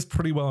he seems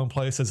pretty well in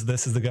place as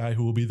this is the guy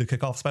who will be the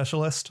kickoff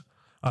specialist.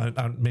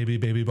 Maybe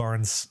Baby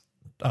Barnes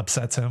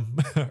upsets him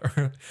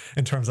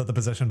in terms of the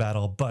position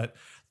battle, but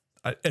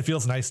it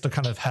feels nice to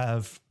kind of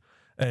have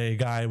a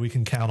guy we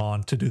can count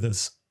on to do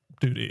those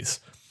duties,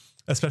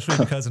 especially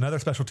because another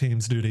special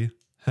teams duty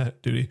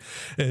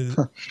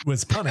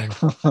was punting,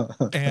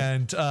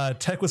 and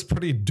Tech was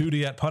pretty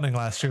duty at punting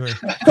last year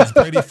because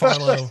Brady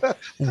Farlow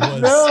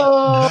was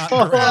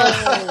not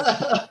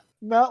great.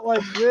 Not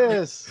like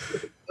this.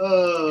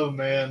 Oh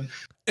man.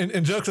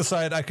 And jokes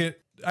aside, I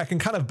can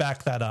kind of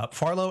back that up.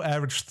 Farlow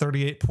averaged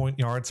 38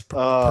 yards per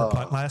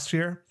punt last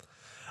year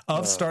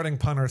of starting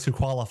punters who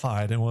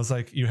qualified, and was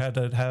like you had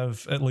to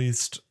have at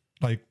least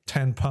like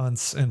 10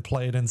 punts and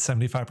played in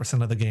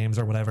 75% of the games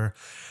or whatever.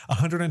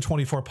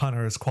 124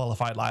 punters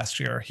qualified last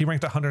year. He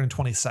ranked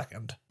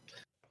 122nd.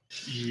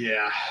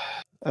 Yeah.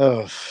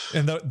 Oh,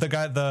 And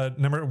the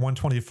number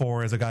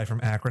 124 is a guy from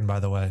Akron,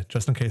 by the way,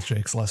 just in case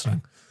Jake's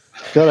listening.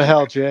 go to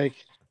hell, Jake.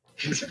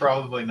 He's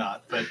probably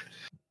not, but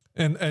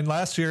And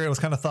last year it was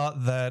kind of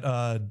thought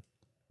that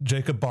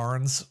Jacob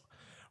Barnes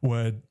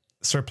would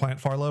supplant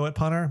Farlow at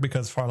punter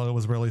because Farlow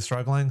was really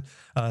struggling.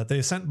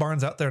 They sent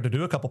Barnes out there to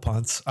do a couple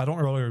punts. I don't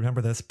really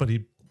remember this, but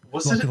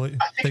luckily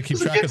they keep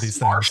track of these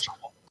things.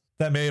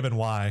 That may have been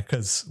why,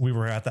 because we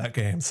were at that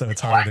game, so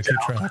it's hard to keep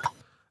track.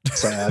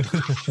 Sad.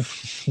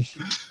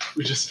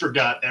 We just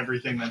forgot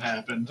everything that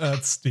happened.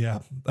 That's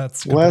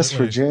West completely-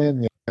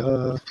 Virginia.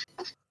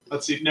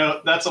 Let's see.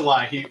 No, that's a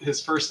lie.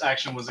 His first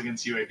action was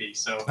against UAB.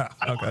 So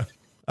Okay.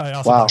 I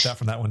also got that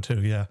from that one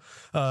too. Yeah.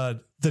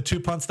 The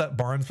 2 punts that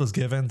Barnes was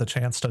given the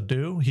chance to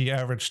do, he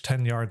averaged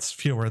 10 yards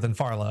fewer than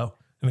Farlow.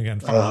 And again,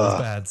 Farlow was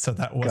bad, so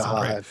that wasn't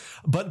great.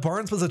 But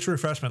Barnes was a true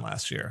freshman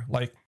last year.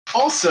 Like,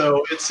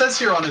 also, it says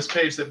here on his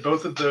page that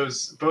both of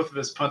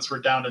his punts were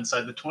down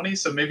inside the 20.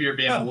 So maybe you're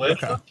being a little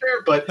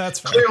unfair, but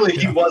that's fair. clearly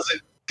he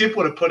wasn't. Skip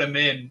would have put him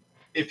in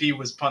if he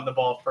was punting the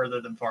ball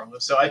further than Farlow.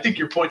 So I think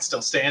your point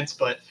still stands,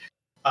 but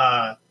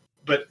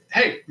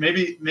hey,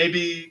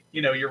 maybe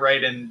you're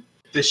right, and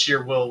this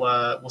year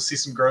we'll see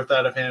some growth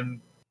out of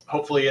him,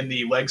 hopefully in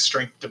the leg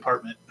strength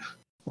department.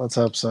 Let's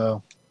hope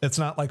so. It's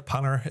not like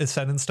punter is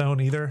set in stone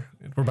either.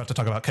 We're about to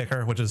talk about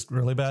kicker, which is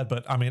really bad,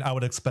 but I mean, I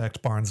would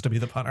expect Barnes to be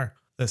the punter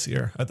this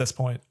year at this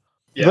point.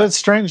 Yeah. But it's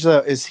strange though.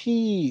 Is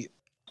he?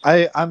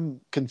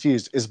 I'm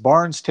confused. Is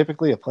Barnes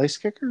typically a place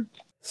kicker?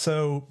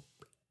 So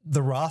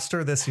the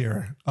roster this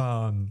year,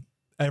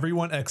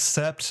 everyone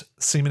except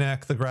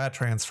Simonek, the grad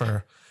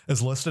transfer,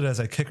 is listed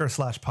as a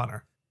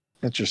kicker/punter.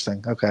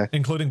 Interesting. Okay.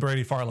 Including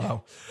Brady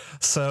Farlow.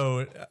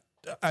 So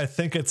I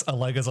think it's a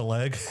leg is a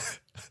leg.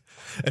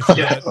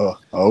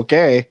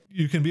 Okay.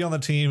 You can be on the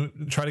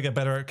team, try to get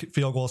better at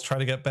field goals, try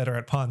to get better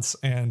at punts,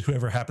 and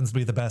whoever happens to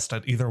be the best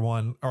at either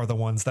one are the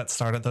ones that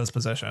start at those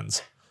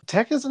positions.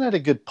 Tech hasn't had a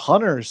good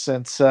punter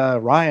since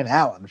Ryan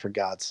Allen, for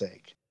God's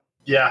sake.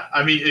 Yeah,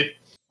 I mean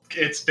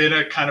it's been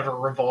a kind of a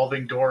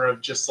revolving door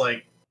of just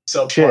like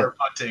subpar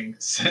punting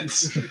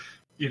since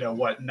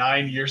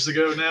 9 years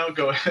ago now?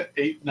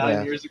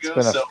 9 years ago.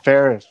 It's been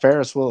a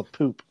Ferris wheel of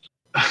poop.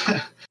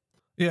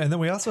 Yeah, and then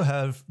we also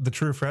have the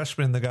true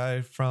freshman, the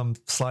guy from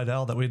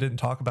Slidell that we didn't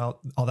talk about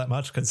all that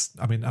much because,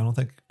 I mean, I don't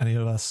think any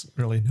of us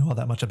really know all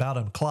that much about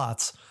him.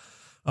 Klotz,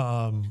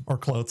 or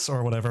Klotz,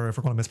 or whatever. If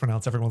we're going to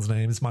mispronounce everyone's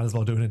names, might as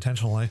well do it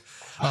intentionally.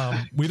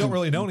 We don't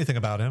really know anything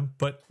about him,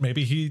 but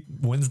maybe he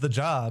wins the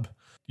job.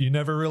 You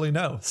never really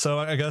know. So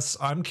I guess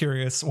I'm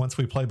curious once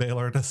we play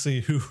Baylor to see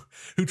who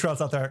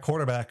trots out there at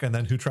quarterback and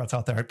then who trots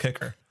out there at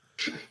kicker.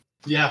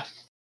 Yeah,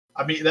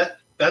 I mean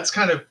that's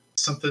kind of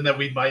something that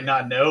we might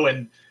not know.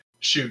 And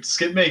shoot,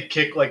 Skip may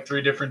kick like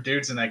 3 different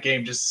dudes in that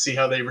game just to see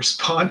how they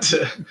respond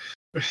to,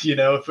 if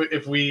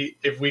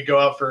we go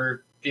out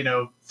for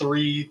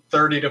 3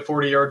 30 to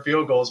 40 yard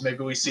field goals,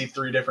 maybe we see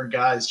 3 different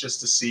guys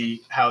just to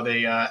see how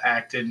they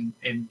act in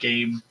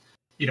game,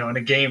 in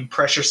a game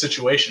pressure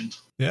situation.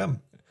 Yeah.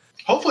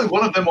 Hopefully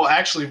one of them will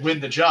actually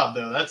win the job,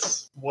 though.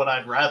 That's what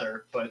I'd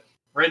rather. But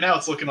right now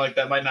it's looking like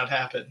that might not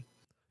happen.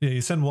 Yeah,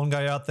 you send one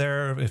guy out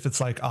there if it's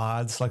like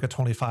odds, like a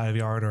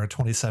 25-yard or a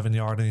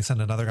 27-yard, and you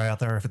send another guy out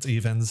there if it's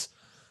evens,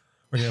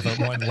 where you have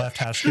a one left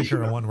hash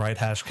kicker and one right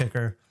hash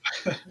kicker.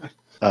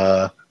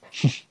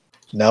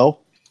 No.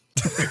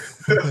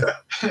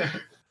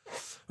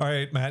 All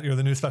right, Matt, you're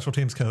the new special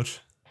teams coach.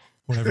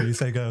 Whatever you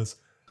say goes.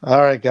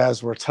 All right,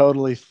 guys, we're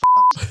totally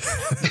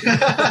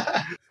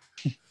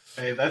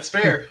Hey, that's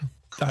fair.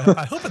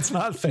 I hope it's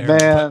not fair.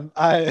 man.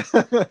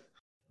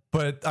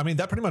 But I mean,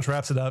 that pretty much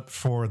wraps it up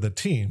for the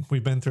team.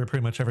 We've been through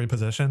pretty much every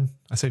position.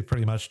 I say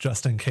pretty much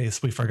just in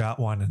case we forgot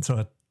one, and so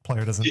a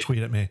player doesn't tweet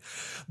at me.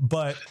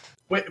 But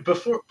Wait,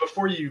 before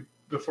you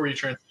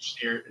transition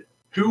here,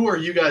 who are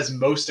you guys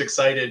most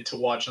excited to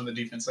watch on the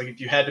defense? Like,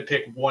 if you had to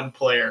pick one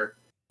player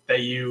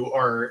that you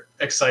are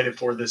excited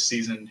for this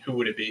season, who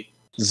would it be?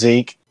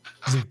 Zeke.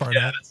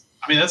 Barnett.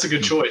 Yeah, that's a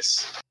good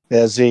choice.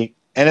 Yeah, Zeke.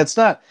 And it's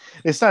not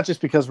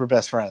just because we're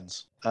best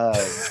friends.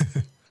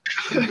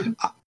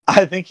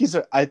 I think he's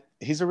a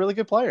really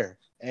good player,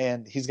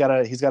 and he's got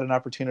an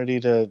opportunity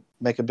to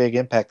make a big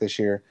impact this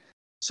year.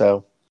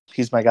 So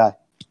he's my guy.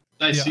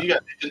 Nice. Yeah.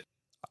 So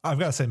I've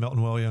got to say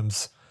Milton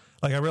Williams.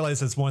 Like, I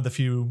realize it's one of the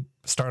few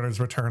starters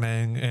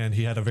returning, and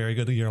he had a very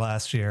good year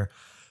last year.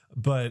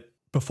 But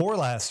before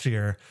last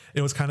year,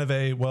 it was kind of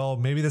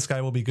maybe this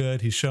guy will be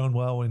good. He's shown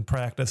well in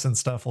practice and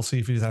stuff. We'll see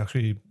if he's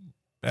actually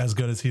as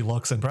good as he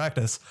looks in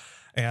practice.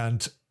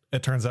 And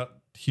it turns out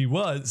he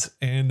was,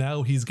 and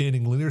now he's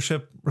gaining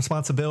leadership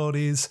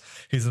responsibilities.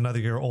 He's another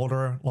year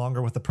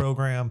longer with the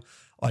program.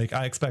 Like,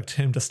 I expect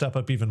him to step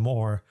up even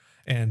more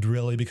and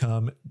really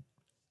become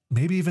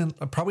maybe even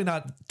probably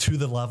not to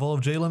the level of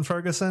Jalen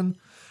Ferguson,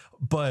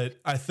 but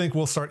I think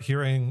we'll start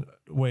hearing,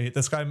 wait,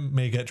 this guy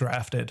may get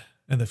drafted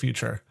in the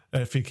future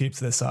if he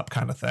keeps this up,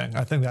 kind of thing.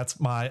 I think that's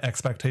my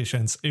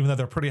expectations, even though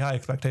they're pretty high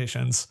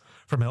expectations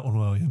for Milton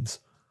Williams.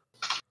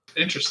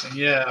 Interesting.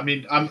 Yeah. I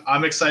mean,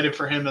 I'm excited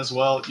for him as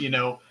well. You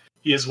know,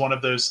 he is one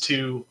of those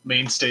two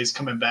mainstays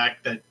coming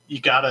back that you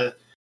gotta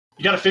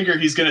figure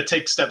he's going to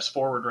take steps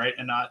forward, right?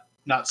 And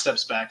not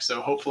steps back.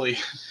 So hopefully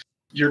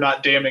you're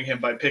not damning him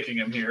by picking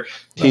him here.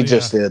 He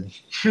just did.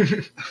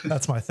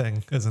 That's my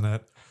thing, isn't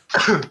it?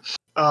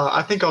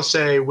 I think I'll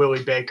say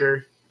Willie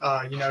Baker.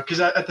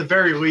 Because at the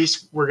very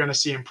least, we're going to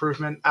see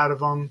improvement out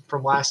of him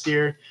from last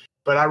year.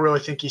 But I really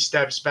think he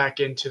steps back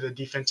into the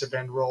defensive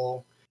end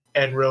role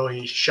and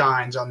really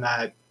shines on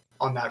that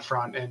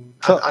front. And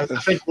I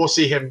think we'll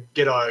see him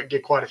get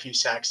quite a few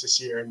sacks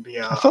this year and be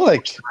I feel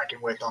like to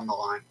reckon with on the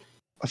line.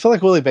 I feel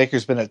like Willie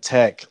Baker's been at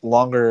Tech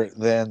longer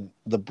than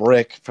the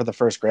brick for the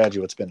first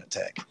graduate's been at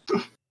Tech.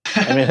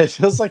 I mean, it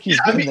feels like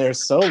he's been there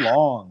so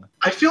long.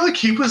 I feel like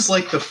he was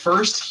like the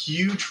first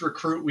huge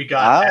recruit we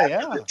got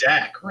after the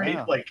DAC, right?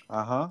 Yeah. Like,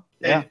 Yeah.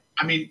 And,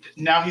 I mean,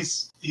 now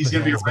he's going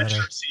to be a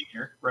redshirt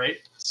senior, right?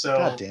 So,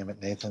 God damn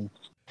it, Nathan.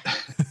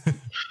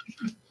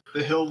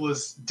 The hill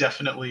was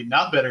definitely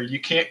not better. You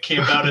can't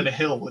camp out in a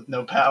hill with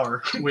no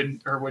power when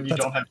you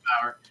don't have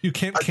power. You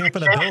can't camp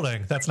in a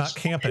building. That's not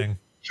camping.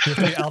 You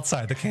have to be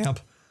outside the camp.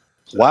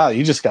 Wow,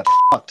 you just got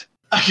fucked.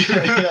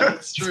 Yeah,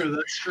 that's true.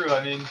 That's true.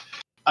 I mean,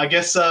 I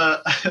guess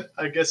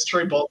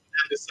Trey Bolton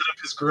had to set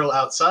up his grill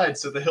outside,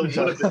 so the hill would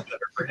have been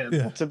better for him.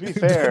 Yeah. To be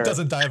fair,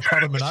 doesn't die of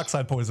carbon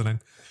monoxide poisoning.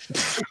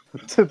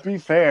 to be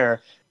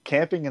fair,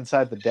 camping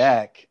inside the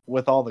deck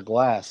with all the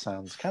glass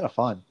sounds kind of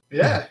fun.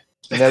 Yeah.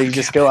 You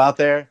just go out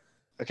there.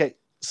 Okay,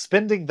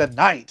 spending the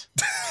night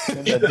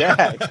in the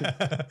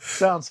deck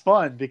sounds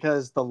fun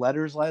because the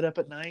letters light up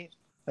at night.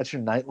 That's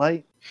your night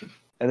light.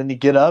 And then you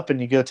get up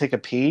and you go take a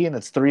pee, and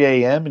it's 3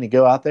 a.m. and you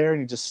go out there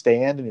and you just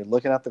stand and you're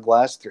looking out the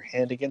glass with your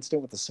hand against it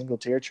with a single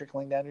tear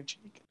trickling down your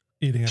cheek.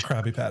 Eating a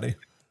Krabby Patty.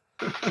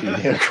 Eating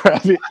a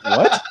Krabby.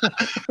 What?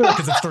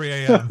 Because it's 3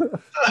 a.m.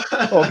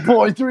 Oh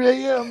boy, 3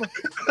 a.m.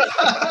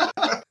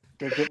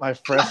 Go get my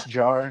fresh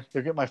jar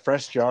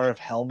of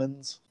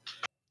Hellman's.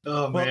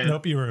 Oh Well, man.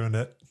 nope, you ruined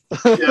it.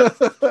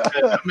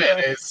 Yeah.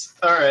 Mayonnaise.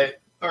 All right.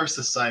 Our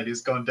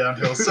society's gone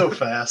downhill so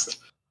fast.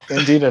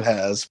 Indeed it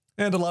has.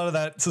 And a lot of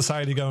that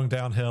society going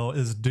downhill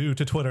is due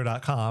to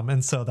Twitter.com.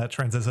 And so that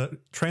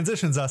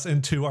transitions us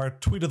into our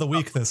tweet of the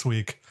week this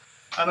week.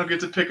 I don't get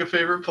to pick a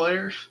favorite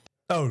player.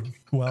 Oh,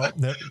 well,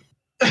 never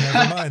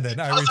mind then.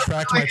 I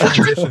retract my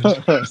transition.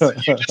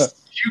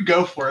 You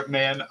go for it,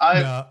 man.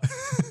 No.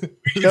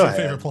 Who's your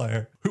favorite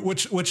player?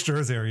 Which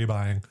jersey are you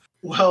buying?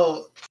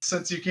 Well,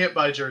 since you can't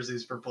buy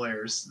jerseys for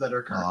players that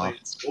are currently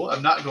in school,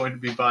 I'm not going to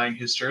be buying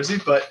his jersey,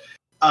 but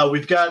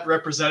we've got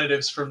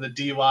representatives from the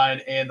D-line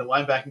and the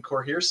linebacking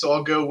core here, so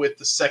I'll go with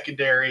the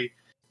secondary.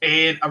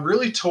 And I'm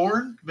really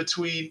torn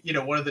between,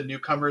 one of the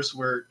newcomers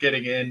we're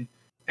getting in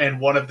and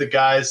one of the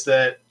guys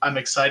that I'm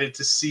excited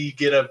to see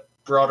get a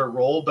broader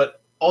role.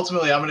 But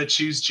ultimately, I'm going to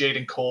choose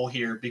Jaden Cole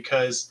here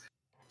because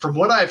from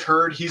what I've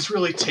heard, he's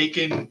really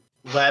taken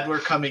Ladler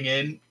coming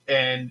in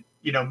and,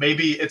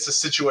 maybe it's a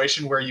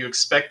situation where you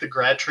expect the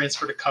grad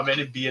transfer to come in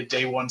and be a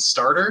day one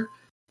starter.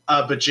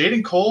 But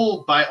Jaden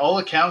Cole, by all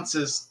accounts,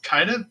 is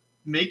kind of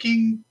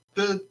making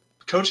the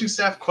coaching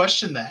staff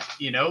question that,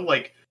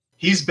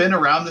 he's been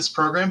around this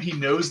program. He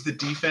knows the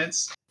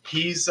defense.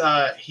 He's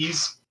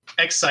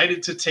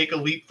excited to take a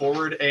leap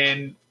forward.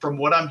 And from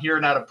what I'm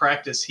hearing out of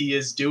practice, he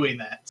is doing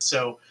that.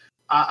 So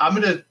I'm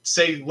going to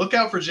say, look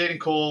out for Jaden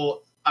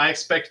Cole. I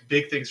expect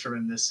big things from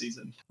him this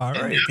season. All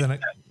right. Then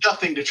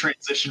nothing to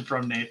transition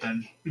from,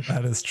 Nathan.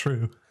 That is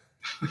true.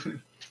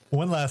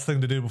 One last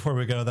thing to do before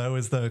we go, though,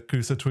 is the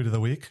Kusa tweet of the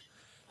week.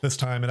 This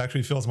time it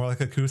actually feels more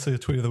like a Kusa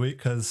tweet of the week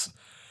because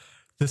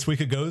this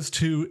week it goes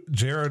to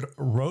Jared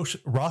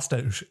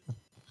Rosdusher.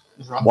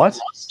 What?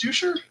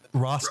 Rosdusher?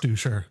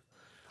 Rosdusher.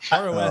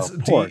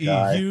 Poor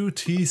guy.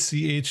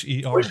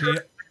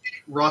 Rosdusher.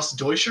 Ross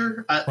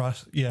Deutscher?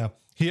 Yeah.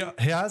 He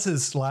has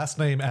his last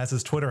name as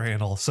his Twitter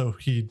handle, so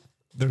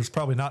there's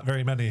probably not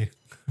very many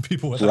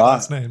people with that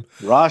last name.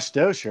 Ross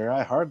Dosher,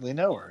 I hardly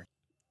know her.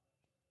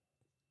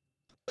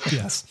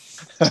 Yes.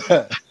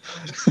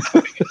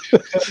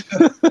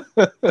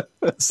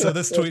 So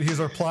this tweet, he's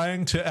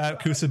replying to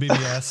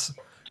 @KusaBBS.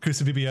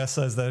 KusaBBS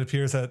says that it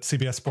appears that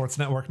CBS Sports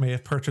Network may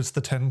have purchased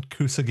the 10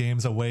 Kusa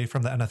games away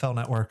from the NFL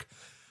Network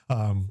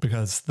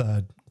because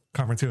the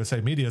Conference USA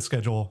media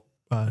schedule,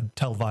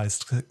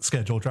 televised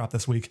schedule, dropped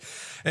this week.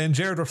 And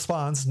Jared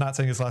responds, not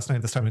saying his last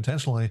name this time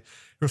intentionally,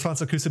 he responds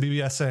to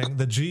KusaBBS saying,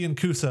 the G in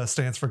Kusa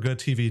stands for good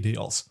TV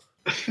deals.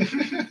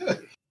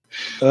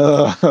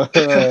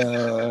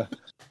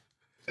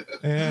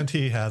 And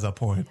he has a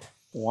point.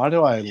 Why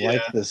do I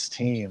like this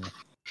team?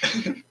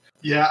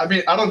 Yeah, I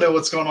mean, I don't know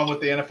what's going on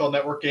with the NFL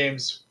Network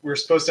games. We're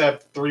supposed to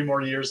have 3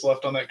 more years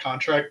left on that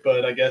contract,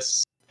 but I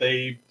guess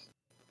I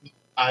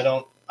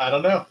don't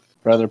know.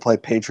 Rather play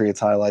Patriots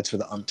highlights for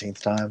the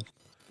umpteenth time.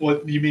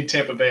 What you mean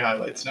Tampa Bay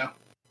highlights now?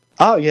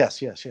 Oh,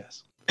 yes.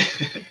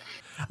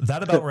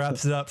 That about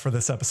wraps it up for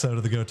this episode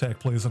of the Go Tech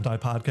Please Don't Die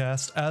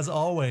podcast. As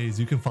always,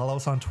 you can follow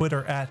us on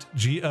Twitter at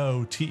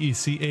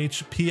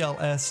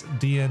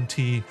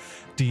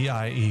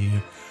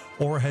GOTECHPLSDNTDIE,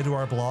 or head to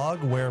our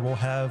blog where we'll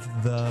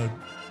have the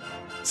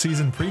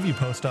season preview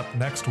post up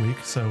next week.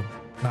 So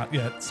not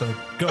yet. So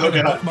go ahead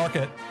and bookmark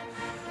it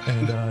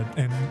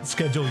and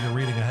schedule your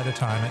reading ahead of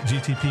time at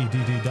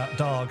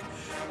gtpdd.dog.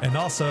 And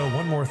also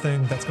one more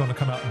thing that's going to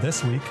come out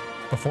this week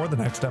before the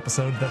next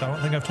episode that I don't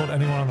think I've told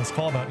anyone on this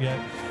call about yet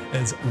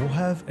is we'll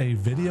have a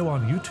video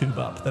on YouTube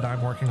up that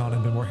I'm working on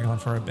and been working on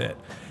for a bit.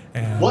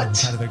 And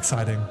kind of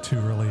exciting to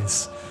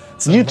release.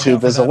 So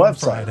YouTube is a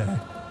website. Friday.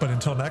 But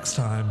until next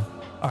time,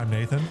 I'm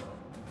Nathan.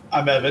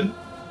 I'm Evan.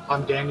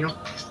 I'm Daniel.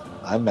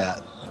 I'm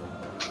Matt.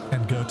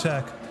 And Go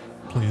Tech,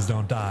 please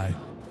don't die.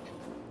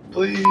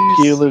 Please.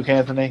 Thank you, Luke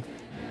Anthony.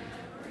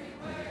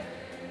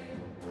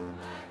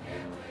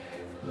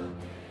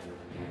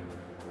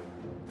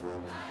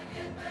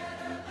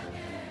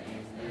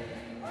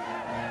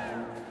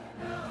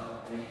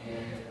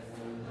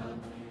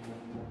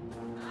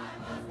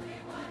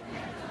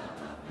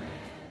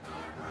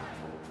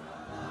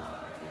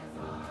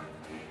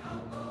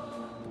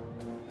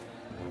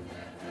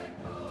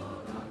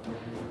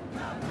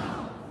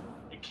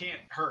 Can't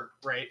hurt,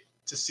 right,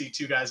 to see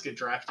 2 guys get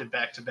drafted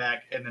back to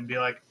back and then be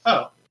like,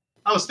 oh,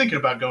 I was thinking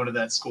about going to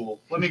that school.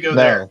 Let me go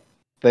there.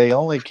 They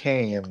only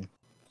came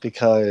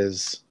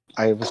because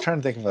I was trying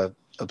to think of an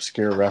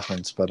obscure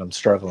reference, but I'm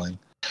struggling.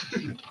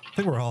 I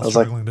think we're all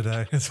struggling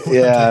today. It's what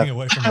I'm taking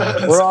away from all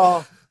this. We're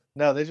all...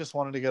 No, they just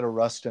wanted to go to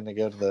Ruston to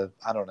go to the,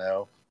 I don't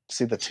know,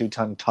 see the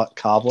 2-ton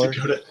cobbler. To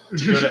go to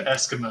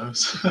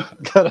Eskimos.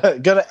 go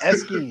to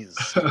Eskies.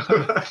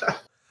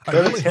 I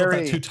really hope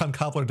that 2-ton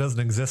cobbler doesn't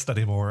exist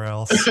anymore, or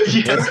else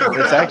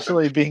It's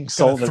actually being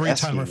sold a at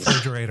 3-ton Eskies.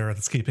 refrigerator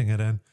that's keeping it in.